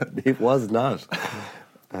 It was not.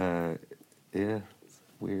 Yeah, it's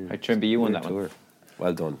weird. Right, Trimby, you won Weird that one. tour.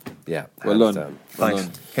 Well done. Yeah. well hands done. down. Well Thanks.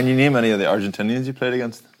 done. Can you name any of the Argentinians you played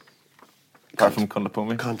against? Apart from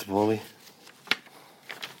Contepomi? Contepomi.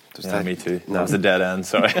 Yeah, me too. No. That was a dead end,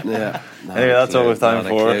 sorry. Yeah. Anyway, that's all we've time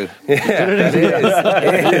for. Yeah,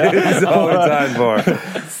 it is all we've time for.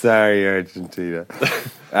 Sorry, Argentina.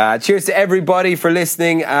 Cheers to everybody for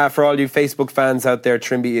listening. For all you Facebook fans out there,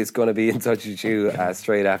 Trimby is going to be in touch with you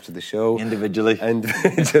straight after the show. Individually.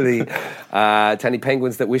 Tiny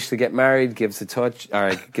penguins that wish to get married, gives a touch.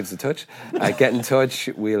 Get in touch.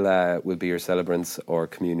 We'll be your celebrants or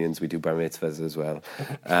communions. We do bar mitzvahs as well.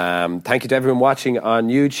 Thank you to everyone watching on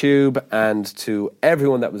YouTube and to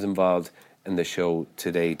everyone that was involved in the show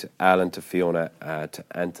today, to Alan, to Fiona, to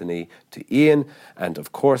Anthony, to Ian, and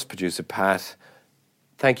of course producer Pat.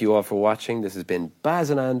 Thank you all for watching. This has been Baz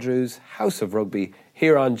and Andrews, House of Rugby,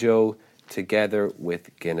 here on Joe, together with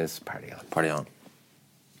Guinness. Party on. Party on.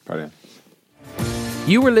 Party on.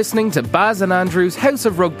 You were listening to Baz and Andrews House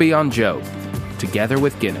of Rugby on Joe, together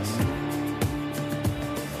with Guinness.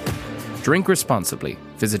 Drink responsibly.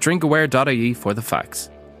 Visit drinkaware.ie for the facts.